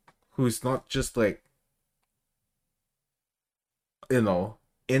people who's not just like,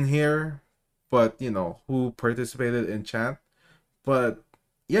 in here, but who participated in chat. But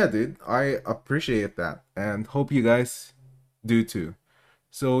yeah, dude, I appreciate that and hope you guys do too.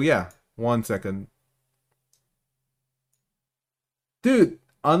 So yeah, 1 second. Dude,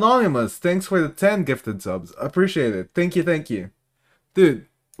 Anonymous, thanks for the 10 gifted subs. Appreciate it. Thank you. Dude,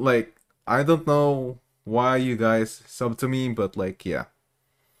 like, I don't know why you guys sub to me, but like, yeah.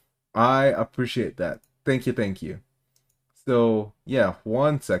 I appreciate that. Thank you. So, yeah,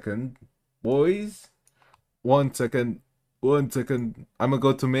 1 second. Boys, 1 second. I'm gonna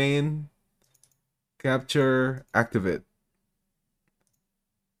go to main. Capture, activate.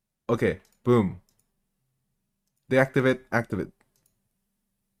 Okay, boom. Deactivate, activate.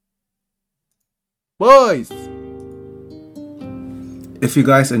 Boys! If you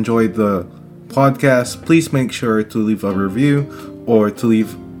guys enjoyed the podcast, please make sure to leave a review or to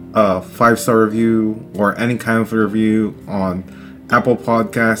leave a 5-star review or any kind of review on Apple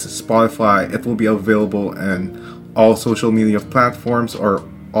Podcasts, Spotify. It will be available in all social media platforms or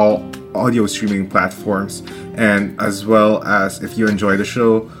all audio streaming platforms. And as well as if you enjoy the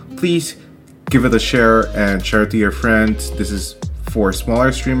show, please give it a share and share it to your friends. This is for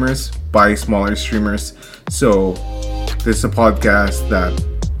smaller streamers, by smaller streamers. So this is a podcast that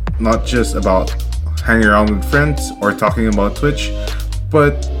not just about hanging around with friends or talking about Twitch,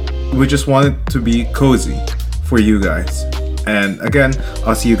 but we just want it to be cozy for you guys. And again,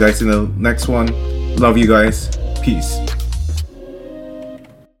 I'll see you guys in the next one. Love you guys. Peace.